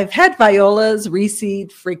 I've had violas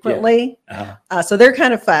reseed frequently. So they're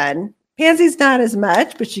kind of fun. Pansy's not as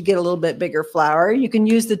much, but you get a little bit bigger flower. You can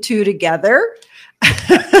use the two together.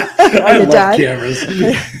 I love cameras.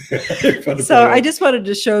 So I just wanted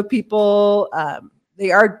to show people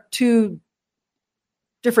they are two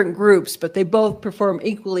different groups, but they both perform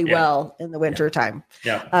equally well in the winter time.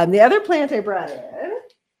 Yeah. The other plant I brought in.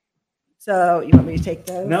 So you want me to take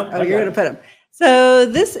those? No. Oh, you're going to put them. So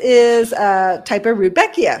this is a type of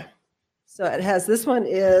Rudbeckia. So it has, this one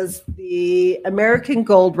is the American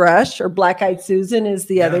Gold Rush, or Black-Eyed Susan is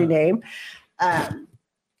the other name.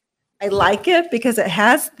 I like it because it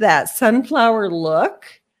has that sunflower look,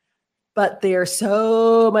 but they are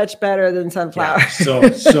so much better than sunflowers.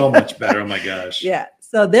 So much better. Oh my gosh. Yeah.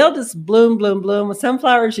 So they'll just bloom, bloom, bloom. With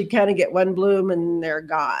sunflowers, you kind of get one bloom and they're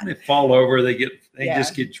gone. They fall over. They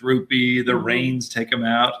just get droopy. The rains take them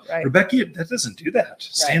out. Right. Rudbeckia, that doesn't do that.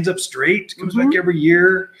 Stands up straight. Comes back every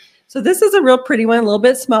year. So this is a real pretty one, a little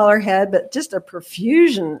bit smaller head, but just a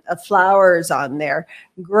profusion of flowers on there.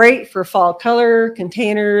 Great for fall color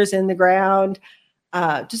containers in the ground.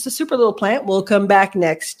 Just a super little plant. We'll come back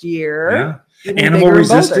next year. Yeah. Animal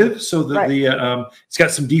resistive. So it's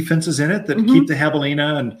got some defenses in it that keep the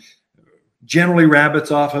javelina and generally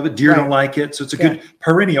rabbits off of it. Deer don't like it. So it's a good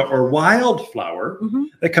perennial or wildflower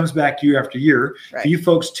that comes back year after year. For you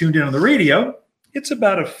folks tuned in on the radio, it's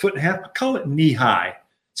about 1.5 foot, call it knee high.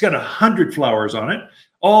 It's got 100 flowers on it,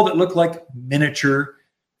 all that look like miniature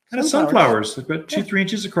kind of sunflowers, about 2-3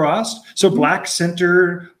 inches across. So black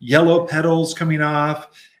center, yellow petals coming off,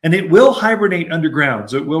 and it will hibernate underground.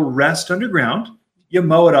 So it will rest underground. You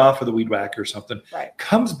mow it off with a weed whacker or something.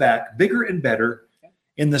 Comes back bigger and better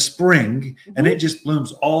in the spring, and it just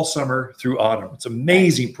blooms all summer through autumn. It's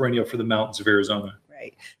amazing perennial for the mountains of Arizona.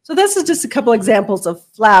 So this is just a couple examples of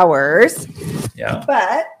flowers. Yeah.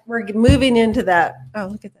 But we're moving into that. Oh,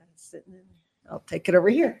 look at that. It's sitting in. I'll take it over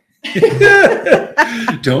here.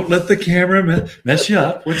 Don't let the camera mess you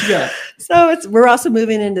up. What you got? So we're also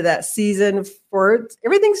moving into that season for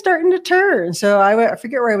everything's starting to turn. So I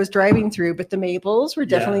forget where I was driving through, but the maples were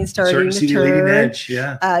definitely starting to turn. Leading edge.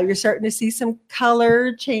 Yeah. You're starting to see some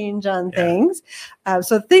color change on things.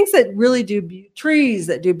 So things that really do trees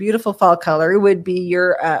that do beautiful fall color would be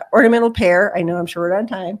your ornamental pear. I know I'm short on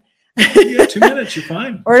time. 2 minutes, you're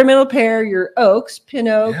fine. Ornamental pear, your oaks, pin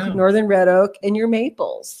oak, northern red oak, and your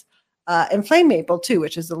maples. And flame maple too,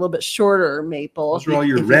 which is a little bit shorter maple. Those are all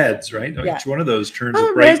your reds, right? Each one of those turns a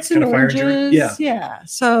bright reds kind and of oranges, fire injury. Yeah.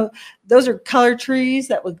 So those are color trees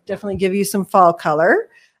that will definitely give you some fall color.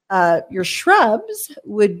 Your shrubs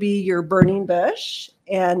would be your burning bush.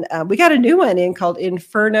 And we got a new one in called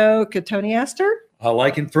Inferno cotoneaster. I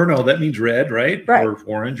like Inferno. That means red, right? Or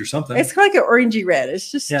orange or something. It's like an orangey red.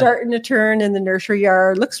 It's just starting to turn in the nursery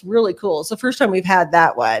yard. Looks really cool. It's the first time we've had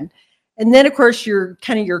that one. And then, of course, your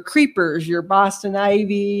creepers, your Boston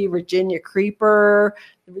ivy, Virginia creeper.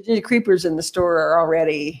 The Virginia creepers in the store are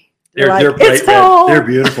already they're bright red. They're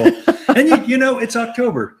beautiful. And you know, it's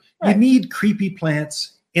October. You need creepy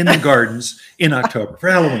plants in the gardens in October for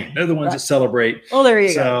Halloween. They're the ones that celebrate. Oh, there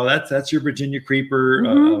you go. So that's your Virginia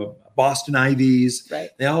creeper, Boston ivies.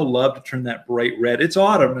 They all love to turn that bright red. It's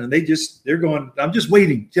autumn, and they're going. I'm just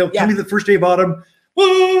waiting. Tell me the first day of autumn.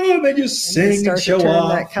 Whoa, they just sing and show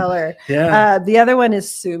off that color. Yeah. The other one is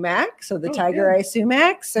sumac. So the tiger eye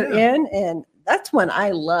sumacs are in, and that's one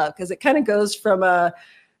I love because it kind of goes from a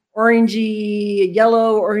orangey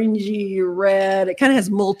yellow, orangey red. It kind of has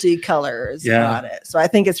multi-colors on it. So I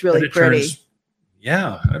think it's really pretty.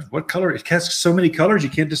 What color? It has so many colors you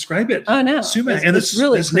can't describe it. Oh no. Sumac. And it's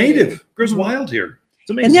really native. It grows wild here. It's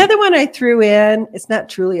amazing. And the other one I threw in, it's not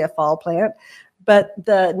truly a fall plant, but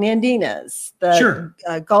the Nandinas, the Sure.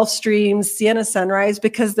 Gulf Streams, Sienna Sunrise,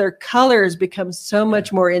 because their colors become so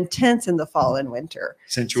much more intense in the fall and winter.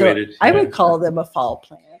 Accentuated. So I would call them a fall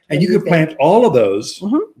plant. And you can plant all of those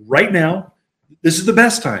Mhm. right now. This is the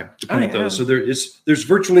best time to plant those. So there's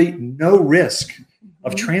virtually no risk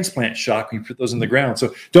of transplant shock when you put those in the ground.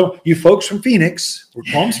 So you folks from Phoenix or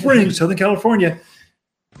Palm Springs, Southern California,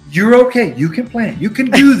 you're okay. You can plant. You can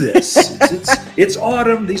do this. it's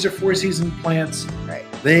autumn. These are 4-season plants. Right.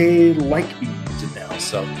 They like being planted now.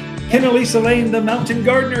 So Ken and Lisa Lane, the Mountain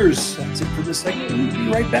Gardeners. That's it for this segment. We'll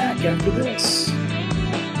be right back after this.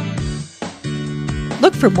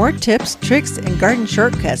 Look for more tips, tricks, and garden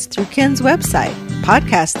shortcuts through Ken's website.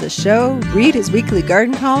 Podcast the show, read his weekly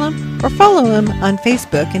garden column, or follow him on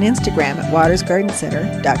Facebook and Instagram at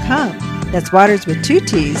watersgardencenter.com. That's Waters with 2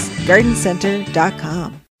 T's,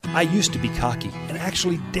 gardencenter.com. I used to be cocky and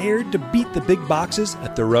actually dared to beat the big boxes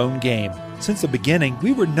at their own game. Since the beginning,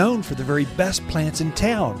 we were known for the very best plants in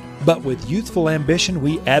town. But with youthful ambition,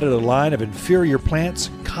 we added a line of inferior plants,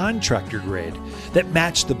 contractor grade, that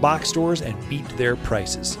matched the box stores and beat their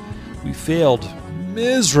prices. We failed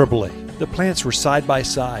miserably. The plants were side by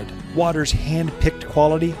side. Waters hand-picked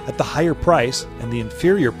quality at the higher price and the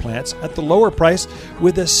inferior plants at the lower price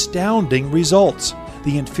with astounding results.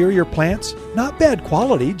 The inferior plants, not bad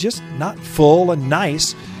quality, just not full and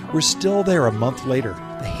nice, were still there a month later.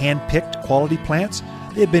 The hand-picked quality plants,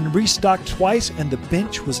 they had been restocked twice and the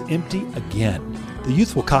bench was empty again. The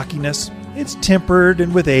youthful cockiness, it's tempered,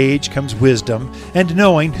 and with age comes wisdom and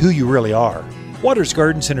knowing who you really are. Waters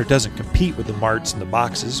Garden Center doesn't compete with the marts and the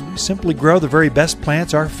boxes. We simply grow the very best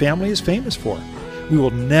plants our family is famous for. We will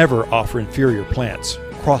never offer inferior plants.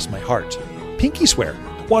 Cross my heart. Pinky swear.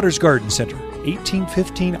 Waters Garden Center,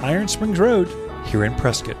 1815 Iron Springs Road, here in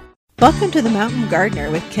Prescott. Welcome to the Mountain Gardener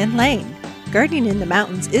with Ken Lane. Gardening in the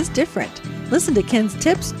mountains is different. Listen to Ken's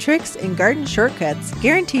tips, tricks, and garden shortcuts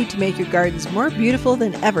guaranteed to make your gardens more beautiful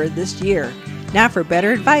than ever this year. Now for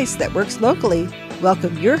better advice that works locally,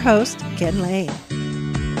 welcome your host, Ken Lane.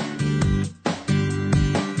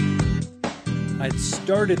 I'd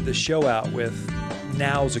started the show out with,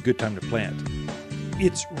 now's a good time to plant.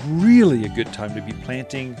 It's really a good time to be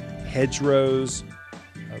planting hedgerows,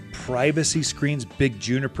 privacy screens, big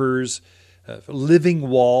junipers, living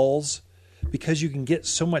walls, because you can get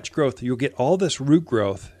so much growth. You'll get all this root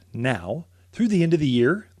growth now through the end of the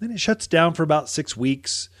year. Then it shuts down for about 6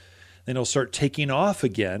 weeks. Then it'll start taking off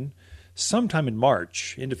again sometime in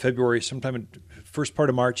March, into February, sometime in first part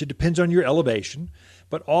of March. It depends on your elevation.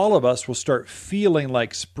 But all of us will start feeling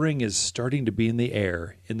like spring is starting to be in the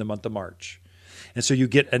air in the month of March. And so you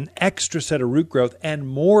get an extra set of root growth and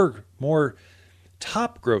more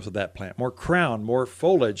top growth of that plant, more crown, more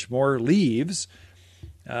foliage, more leaves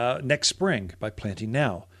next spring by planting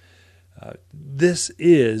now. This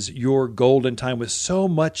is your golden time with so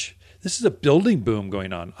much. This is a building boom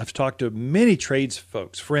going on. I've talked to many trades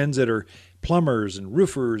folks, friends that are plumbers and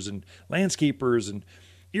roofers and landscapers and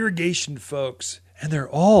irrigation folks, and they're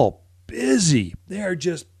all busy. They are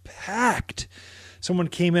just packed. Someone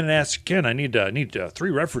came in and asked, Ken, I need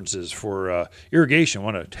 3 references for irrigation. I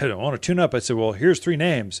want to tune up. I said, well, here's 3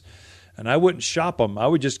 names. And I wouldn't shop them. I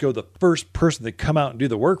would just go the first person that come out and do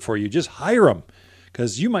the work for you. Just hire them,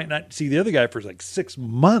 because you might not see the other guy for like 6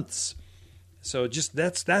 months. So just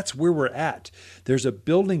that's where we're at. There's a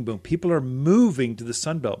building boom. People are moving to the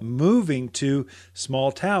Sun Belt, moving to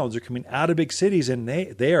small towns. They're coming out of big cities, and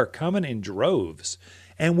they are coming in droves.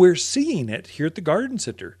 And we're seeing it here at the Garden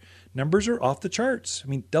Center. Numbers are off the charts. I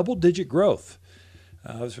mean, double-digit growth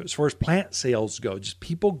as far as plant sales go. Just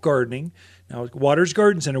people gardening. Now, Waters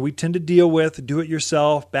Garden Center, we tend to deal with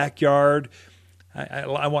do-it-yourself, backyard.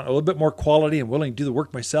 I want a little bit more quality and willing to do the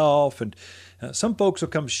work myself. And some folks will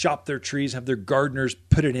come shop their trees, have their gardeners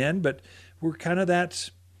put it in, but we're kind of that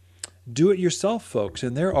do-it-yourself folks.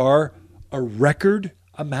 And there are a record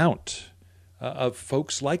amount of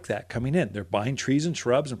folks like that coming in. They're buying trees and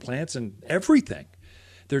shrubs and plants and everything.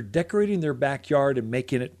 They're decorating their backyard and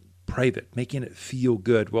making it private, making it feel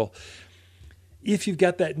good. Well, if you've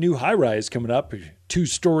got that new high-rise coming up,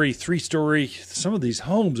 2-story, 3-story, some of these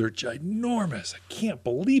homes are ginormous. I can't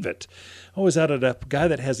believe it. I was out at a guy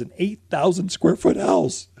that has an 8,000 square foot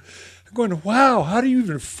house. I'm going, wow, how do you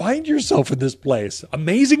even find yourself in this place?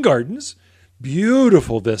 Amazing gardens,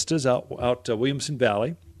 beautiful vistas out Williamson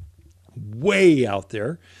Valley, way out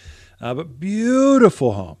there, but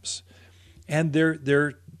beautiful homes. And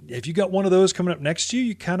they're if you got one of those coming up next to you,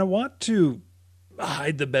 you kind of want to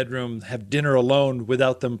hide the bedroom, have dinner alone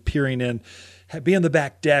without them peering in, be on the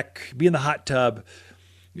back deck, be in the hot tub.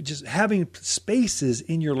 just having spaces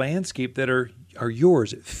in your landscape that are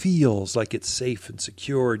yours. It feels like it's safe and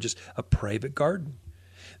secure, just a private garden.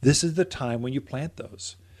 This is the time when you plant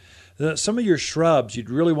those. Some of your shrubs you'd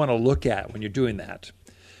really want to look at when you're doing that.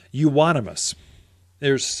 Euonymus.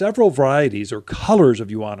 There's several varieties or colors of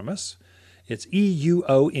euonymus. It's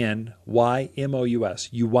Euonymous,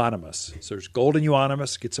 euonymus. So there's golden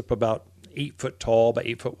euonymus, gets up about 8 foot tall by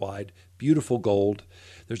 8 foot wide, beautiful gold.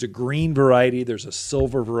 There's a green variety, there's a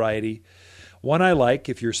silver variety. One I like,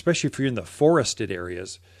 especially if you're in the forested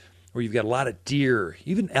areas where you've got a lot of deer,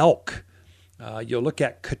 even elk, you'll look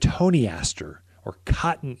at cotoneaster or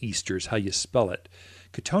cotton easter is how you spell it.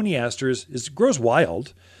 Cotoneaster grows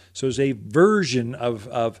wild, so there's a version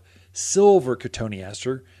of silver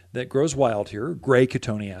cotoneaster that grows wild here, gray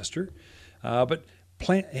cotoneaster. But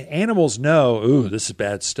animals know, ooh, this is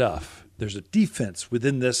bad stuff. There's a defense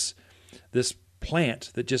within this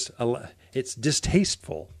plant that it's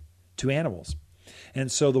distasteful to animals.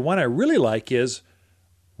 And so the one I really like is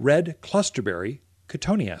red clusterberry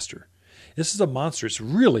cotoneaster. This is a monster. It's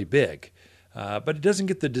really big, but it doesn't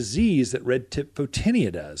get the disease that red-tip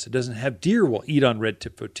photinia does. It doesn't have deer will eat on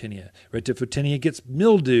red-tip photinia. Red-tip photinia gets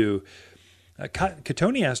mildew.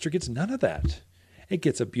 Cotoneaster gets none of that. It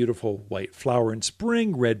gets a beautiful white flower in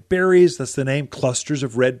spring, red berries. That's the name, clusters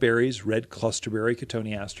of red berries, red clusterberry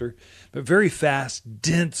cotoneaster. But very fast,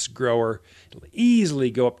 dense grower. It'll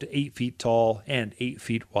easily go up to 8 feet tall and 8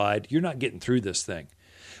 feet wide. You're not getting through this thing.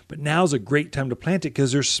 But now's a great time to plant it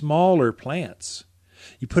because they're smaller plants.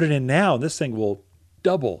 You put it in now, and this thing will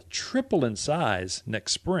double, triple in size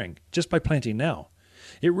next spring just by planting now.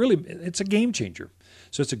 It's a game changer.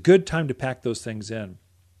 So it's a good time to pack those things in.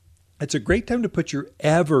 It's a great time to put your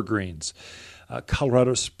evergreens,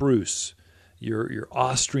 Colorado spruce, your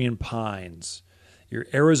Austrian pines, your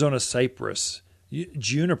Arizona cypress,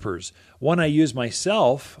 junipers. One I use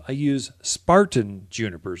myself, I use Spartan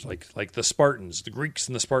junipers, like the Spartans, the Greeks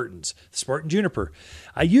and the Spartans, the Spartan juniper.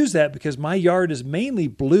 I use that because my yard is mainly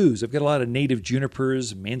blues. I've got a lot of native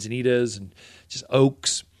junipers, manzanitas, and just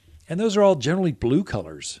oaks. And those are all generally blue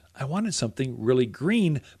colors. I wanted something really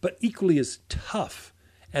green, but equally as tough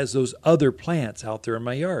as those other plants out there in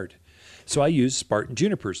my yard. So I use Spartan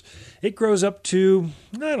junipers. It grows up to,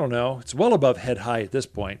 I don't know, it's well above head high at this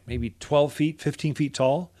point, maybe 12 feet, 15 feet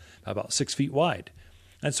tall, about 6 feet wide.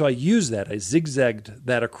 And so I use that. I zigzagged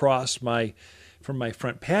that across from my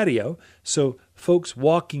front patio. So folks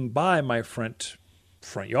walking by my front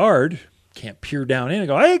yard can't peer down in and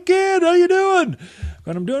go, "Hey kid, how you doing?"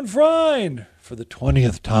 And I'm doing fine for the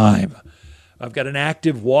 20th time. I've got an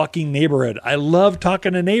active walking neighborhood. I love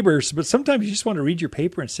talking to neighbors, but sometimes you just want to read your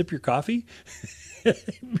paper and sip your coffee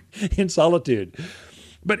in solitude.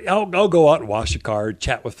 But I'll go out and wash a car,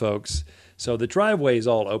 chat with folks. So the driveway is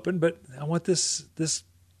all open, but I want this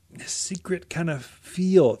secret kind of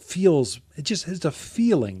feel. It just has a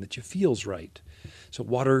feeling that it feels right. So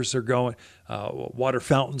waters are going, water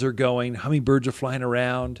fountains are going, hummingbirds are flying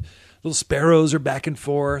around, little sparrows are back and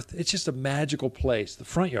forth. It's just a magical place. The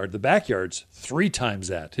front yard, the backyard's 3 times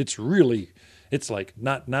that. It's like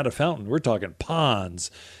not a fountain. We're talking ponds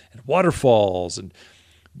and waterfalls and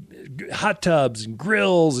hot tubs and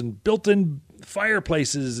grills and built-in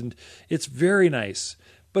fireplaces. And it's very nice,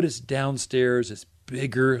 but it's downstairs. It's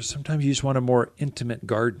bigger. Sometimes you just want a more intimate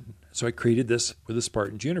garden. So I created this with the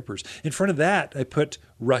Spartan junipers. In front of that, I put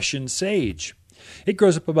Russian sage. It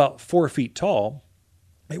grows up about 4 feet tall.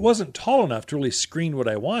 It wasn't tall enough to really screen what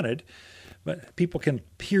I wanted, but people can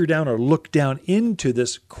peer down or look down into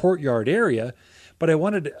this courtyard area. But I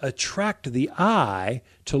wanted to attract the eye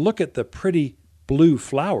to look at the pretty blue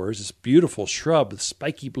flowers, this beautiful shrub with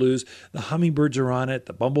spiky blues. The hummingbirds are on it.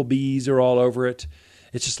 The bumblebees are all over it.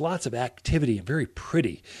 It's just lots of activity and very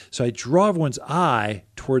pretty. So I draw everyone's eye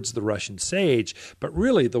towards the Russian sage, but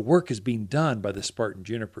really the work is being done by the Spartan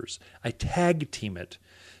junipers. I tag team it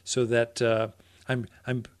so that I'm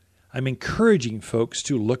encouraging folks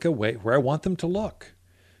to look away where I want them to look.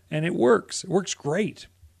 And it works. It works great.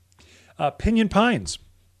 Pinyon pines.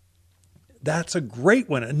 That's a great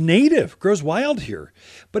one. A native, grows wild here,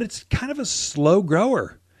 but it's kind of a slow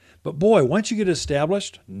grower. But boy, once you get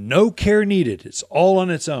established, no care needed. It's all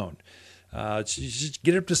on its own. Just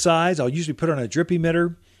get it up to size. I'll usually put it on a drip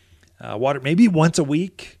emitter, water maybe once a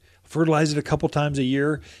week, fertilize it a couple times a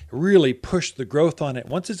year, really push the growth on it.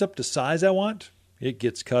 Once it's up to size I want, it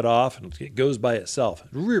gets cut off and it goes by itself.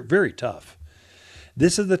 Very tough.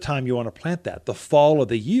 This is the time you want to plant that, the fall of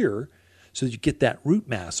the year, so that you get that root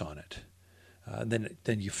mass on it.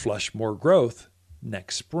 Then you flush more growth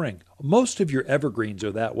next spring. Most of your evergreens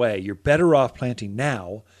are that way. You're better off planting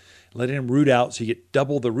now letting them root out so you get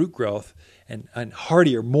double the root growth and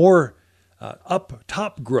hardier, more up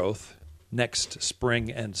top growth next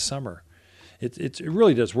spring and summer. It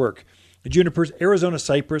really does work. The junipers, Arizona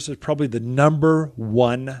cypress is probably the number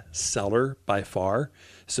one seller by far.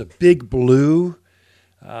 It's a big blue,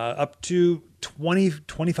 up to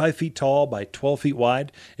 25 feet tall by 12 feet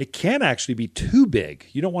wide. It can actually be too big.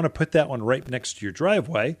 You don't want to put that one right next to your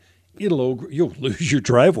driveway. You'll lose your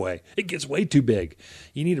driveway. It gets way too big.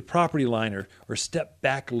 You need a property line or step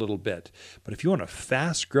back a little bit. But if you want a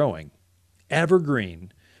fast-growing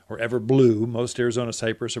evergreen or everblue, most Arizona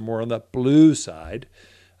cypress are more on the blue side,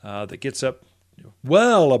 that gets up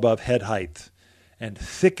well above head height and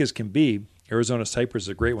thick as can be. Arizona cypress is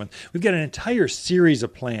a great one. We've got an entire series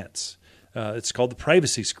of plants. It's called the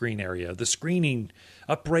privacy screen area, the screening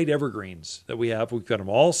upright evergreens that we have. We've got them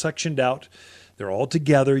all sectioned out. They're all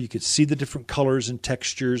together. You could see the different colors and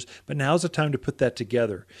textures, but now's the time to put that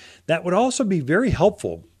together. That would also be very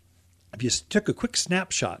helpful if you took a quick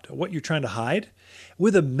snapshot of what you're trying to hide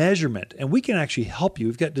with a measurement, and we can actually help you.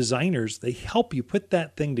 We've got designers. They help you put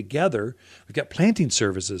that thing together. We've got planting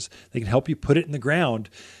services. They can help you put it in the ground.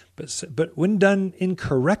 But when done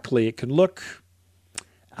incorrectly, it can look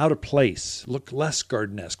out of place, look less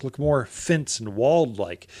garden-esque, look more fence and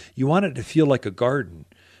walled-like. You want it to feel like a garden,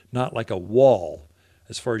 not like a wall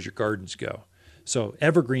as far as your gardens go. So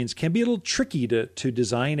evergreens can be a little tricky to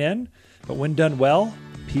design in, but when done well,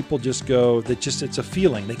 people just go, it's a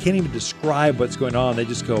feeling. They can't even describe what's going on. They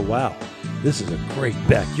just go, wow, this is a great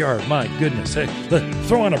backyard. My goodness. Hey,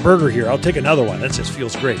 throw on a burger here. I'll take another one. That just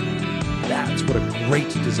feels great. That's what a great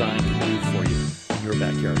design can do for you in your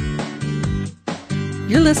backyard.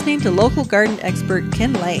 You're listening to local garden expert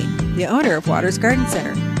Ken Lane, the owner of Waters Garden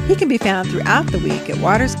Center. He can be found throughout the week at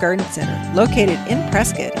Waters Garden Center, located in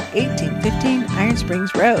Prescott at 1815 Iron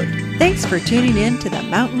Springs Road. Thanks for tuning in to The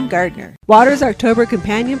Mountain Gardener. Waters October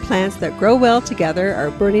companion plants that grow well together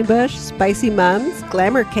are burning bush, spicy mums,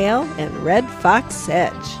 glamour kale, and red fox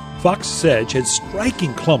sedge. Fox sedge has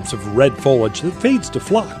striking clumps of red foliage that fades to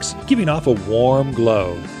phlox, giving off a warm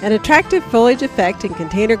glow. An attractive foliage effect in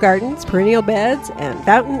container gardens, perennial beds, and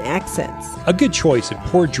fountain accents. A good choice in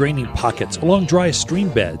poor draining pockets along dry stream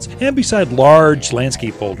beds and beside large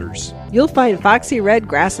landscape boulders. You'll find foxy red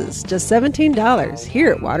grasses, just $17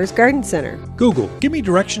 here at Waters Garden Center. Google, give me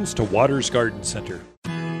directions to Waters Garden Center.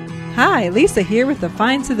 Hi, Lisa here with the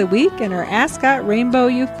finds of the week and our Ascot Rainbow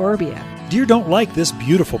Euphorbia. Deer don't like this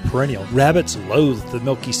beautiful perennial. Rabbits loathe the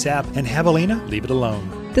milky sap, and javelina, leave it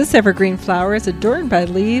alone. This evergreen flower is adorned by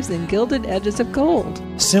leaves and gilded edges of gold.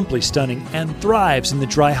 Simply stunning and thrives in the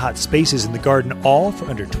dry, hot spaces in the garden, all for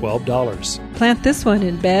under $12. Plant this one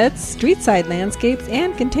in beds, street-side landscapes,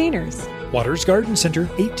 and containers. Waters Garden Center,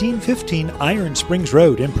 1815 Iron Springs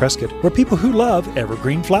Road in Prescott, where people who love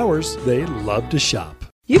evergreen flowers, they love to shop.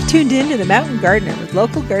 You've tuned in to The Mountain Gardener with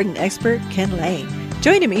local garden expert Ken Lane.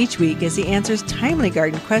 Join him each week as he answers timely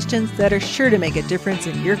garden questions that are sure to make a difference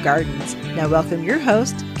in your gardens. Now welcome your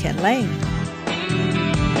host, Ken Lane.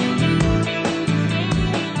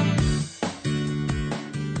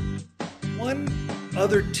 One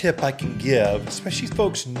other tip I can give, especially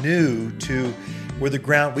folks new to where the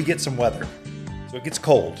ground, we get some weather. So it gets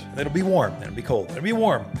cold. It'll be warm. It'll be cold. It'll be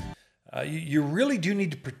warm. You really do need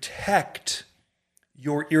to protect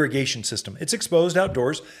your irrigation system. It's exposed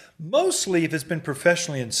outdoors. Mostly, if it's been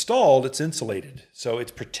professionally installed, it's insulated, so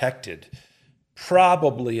it's protected.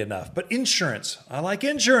 Probably enough. But insurance, I like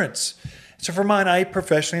insurance. So for mine, I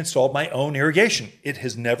professionally installed my own irrigation. It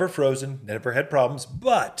has never frozen, never had problems.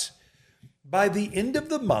 But by the end of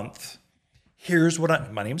the month, here's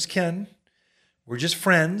what my name's Ken. We're just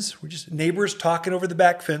friends. We're just neighbors talking over the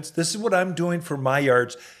back fence. This is what I'm doing for my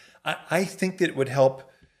yards. I think that it would help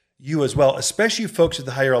you as well, especially folks at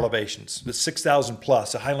the higher elevations, the 6,000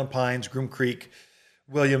 plus, the Highland Pines, Groom Creek,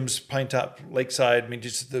 Williams, Pine Top, Lakeside,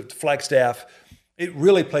 just the Flagstaff. It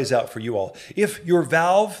really plays out for you all. If your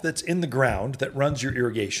valve that's in the ground that runs your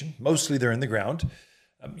irrigation, mostly they're in the ground,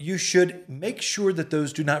 you should make sure that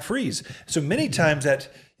those do not freeze. So many times that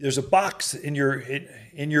there's a box in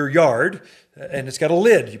your yard and it's got a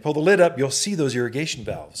lid. You pull the lid up, you'll see those irrigation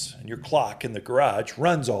valves, and your clock in the garage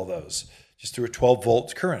runs all those just through a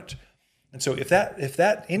 12-volt current. And so if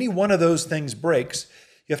any one of those things breaks,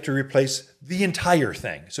 you have to replace the entire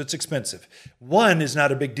thing. So it's expensive. One is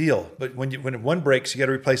not a big deal, but when one breaks, you got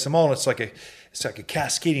to replace them all. And it's like a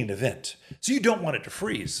cascading event. So you don't want it to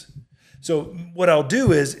freeze. So what I'll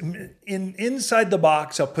do is inside the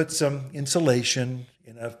box, I'll put some insulation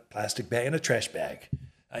in a plastic bag, in a trash bag.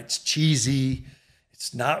 It's cheesy.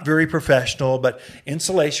 It's not very professional, but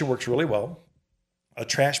insulation works really well. a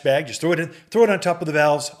trash bag, just throw it on top of the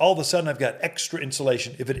valves. All of a sudden I've got extra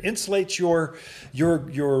insulation. If it insulates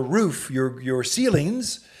your roof, your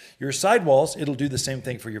ceilings, your sidewalls, it'll do the same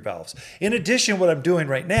thing for your valves. In addition, what I'm doing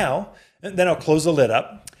right now, and then I'll close the lid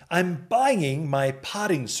up, I'm buying my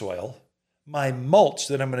potting soil, my mulch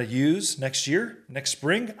that I'm going to use next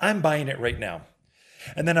spring. I'm buying it right now.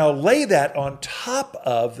 And then I'll lay that on top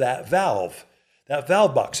of that valve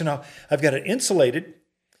box. So now I've got it insulated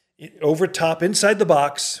over top inside the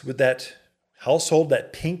box with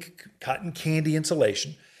that pink cotton candy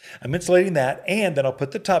insulation. I'm insulating that, and then I'll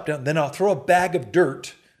put the top down. Then I'll throw a bag of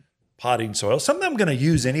dirt, potting soil, something I'm going to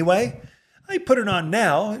use anyway. I put it on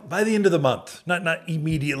now by the end of the month. Not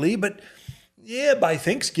immediately, but yeah, by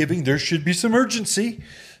Thanksgiving, there should be some urgency.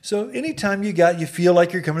 So anytime you feel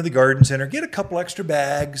like you're coming to the garden center, get a couple extra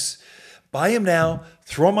bags, buy them now,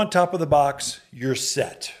 throw them on top of the box, you're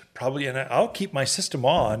set. Probably, and I'll keep my system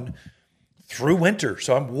on through winter.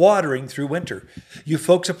 So I'm watering through winter. You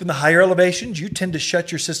folks up in the higher elevations, you tend to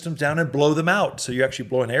shut your systems down and blow them out. So you're actually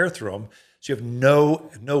blowing air through them. So you have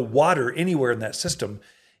no water anywhere in that system.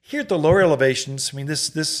 Here at the lower elevations, I mean,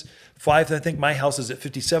 this I think my house is at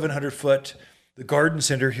 5,700 foot. The garden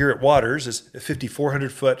center here at Waters is at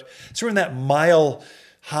 5,400 foot. So we're in that mile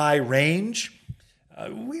high range.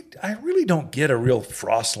 I really don't get a real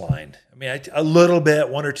frost line. I mean, a little bit,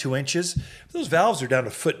 1 or 2 inches. Those valves are down a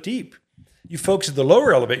foot deep. You folks at the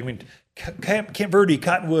lower elevation, I mean, Camp Verde,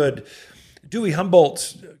 Cottonwood, Dewey,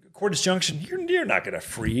 Humboldt, Cordis Junction, you're not going to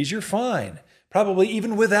freeze. You're fine. Probably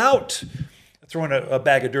even without throwing a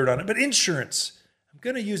bag of dirt on it. But insurance, I'm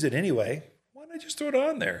going to use it anyway. Why don't I just throw it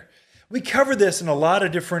on there? We cover this in a lot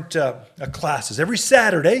of different classes. Every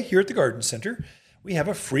Saturday here at the Garden Center, we have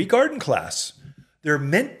a free garden class. They're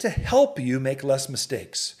meant to help you make less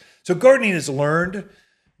mistakes. So gardening is learned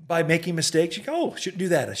by making mistakes. You go, I shouldn't do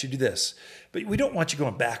that. I should do this. But we don't want you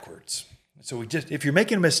going backwards. So if you're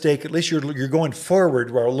making a mistake, at least you're going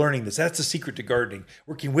forward while learning this. That's the secret to gardening.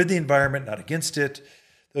 Working with the environment, not against it,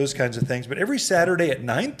 those kinds of things. But every Saturday at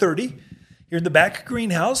 9:30, here in the back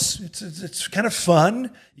greenhouse, it's kind of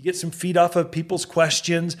fun. You get some feed off of people's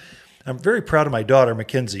questions. I'm very proud of my daughter,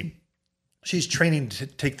 Mackenzie. She's training to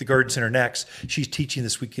take the garden center next. She's teaching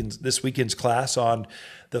this weekend's class on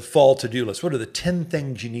the fall to-do list. What are the 10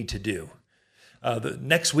 things you need to do? The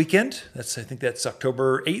next weekend, I think that's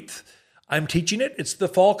October 8th, I'm teaching it. It's the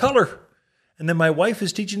fall color. And then my wife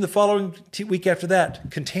is teaching the following week after that,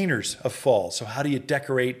 containers of fall. So how do you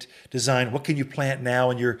decorate, design? What can you plant now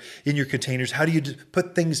in your containers? How do you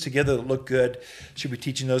put things together that look good? She'll be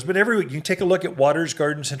teaching those. But every week, you can take a look at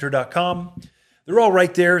watersgardencenter.com. They're all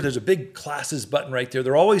right there. There's a big classes button right there.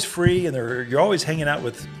 They're always free, and you're always hanging out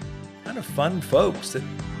with kind of fun folks that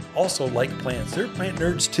also like plants. They're plant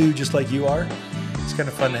nerds too, just like you are. It's kind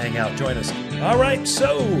of fun to hang out. Join us. All right,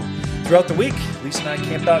 so throughout the week, Lisa and I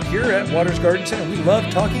camp out here at Waters Garden Center. We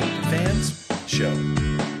love talking to fans. Show.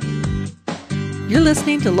 You're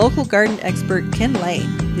listening to local garden expert Ken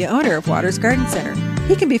Lane, the owner of Waters Garden Center.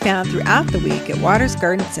 He can be found throughout the week at Waters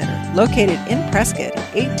Garden Center, located in Prescott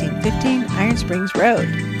at 1815 Iron Springs Road.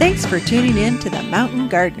 Thanks for tuning in to The Mountain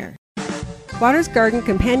Gardener. Waters Garden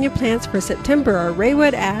companion plants for September are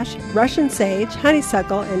Raywood ash, Russian sage,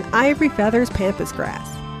 honeysuckle, and ivory feathers pampas grass.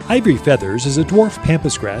 Ivory feathers is a dwarf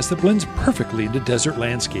pampas grass that blends perfectly into desert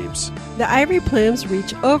landscapes. The ivory plumes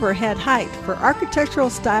reach overhead height for architectural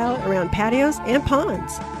style around patios and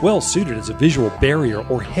ponds. Well suited as a visual barrier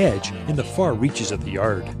or hedge in the far reaches of the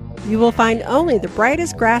yard. You will find only the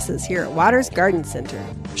brightest grasses here at Waters Garden Center.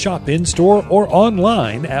 Shop in-store or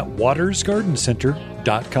online at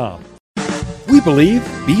watersgardencenter.com. We believe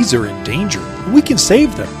bees are in danger. We can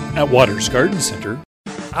save them at Waters Garden Center.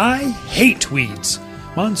 I hate weeds.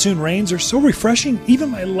 Monsoon rains are so refreshing, even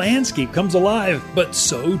my landscape comes alive, but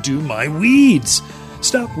so do my weeds.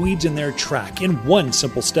 Stop weeds in their track in one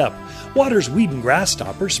simple step. Waters Weed and Grass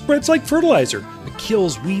Stopper spreads like fertilizer. It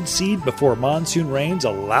kills weed seed before monsoon rains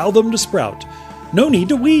allow them to sprout. No need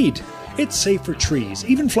to weed. It's safe for trees,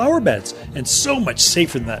 even flower beds, and so much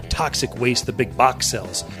safer than that toxic waste the big box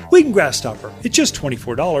sells. Weed and Grass Stopper, it's just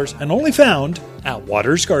 $24 and only found at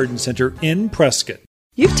Waters Garden Center in Prescott.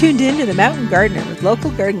 You've tuned in to The Mountain Gardener with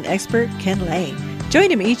local garden expert Ken Lane.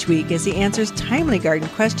 Join him each week as he answers timely garden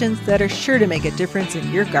questions that are sure to make a difference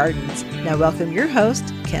in your gardens. Now welcome your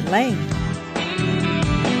host, Ken Lane.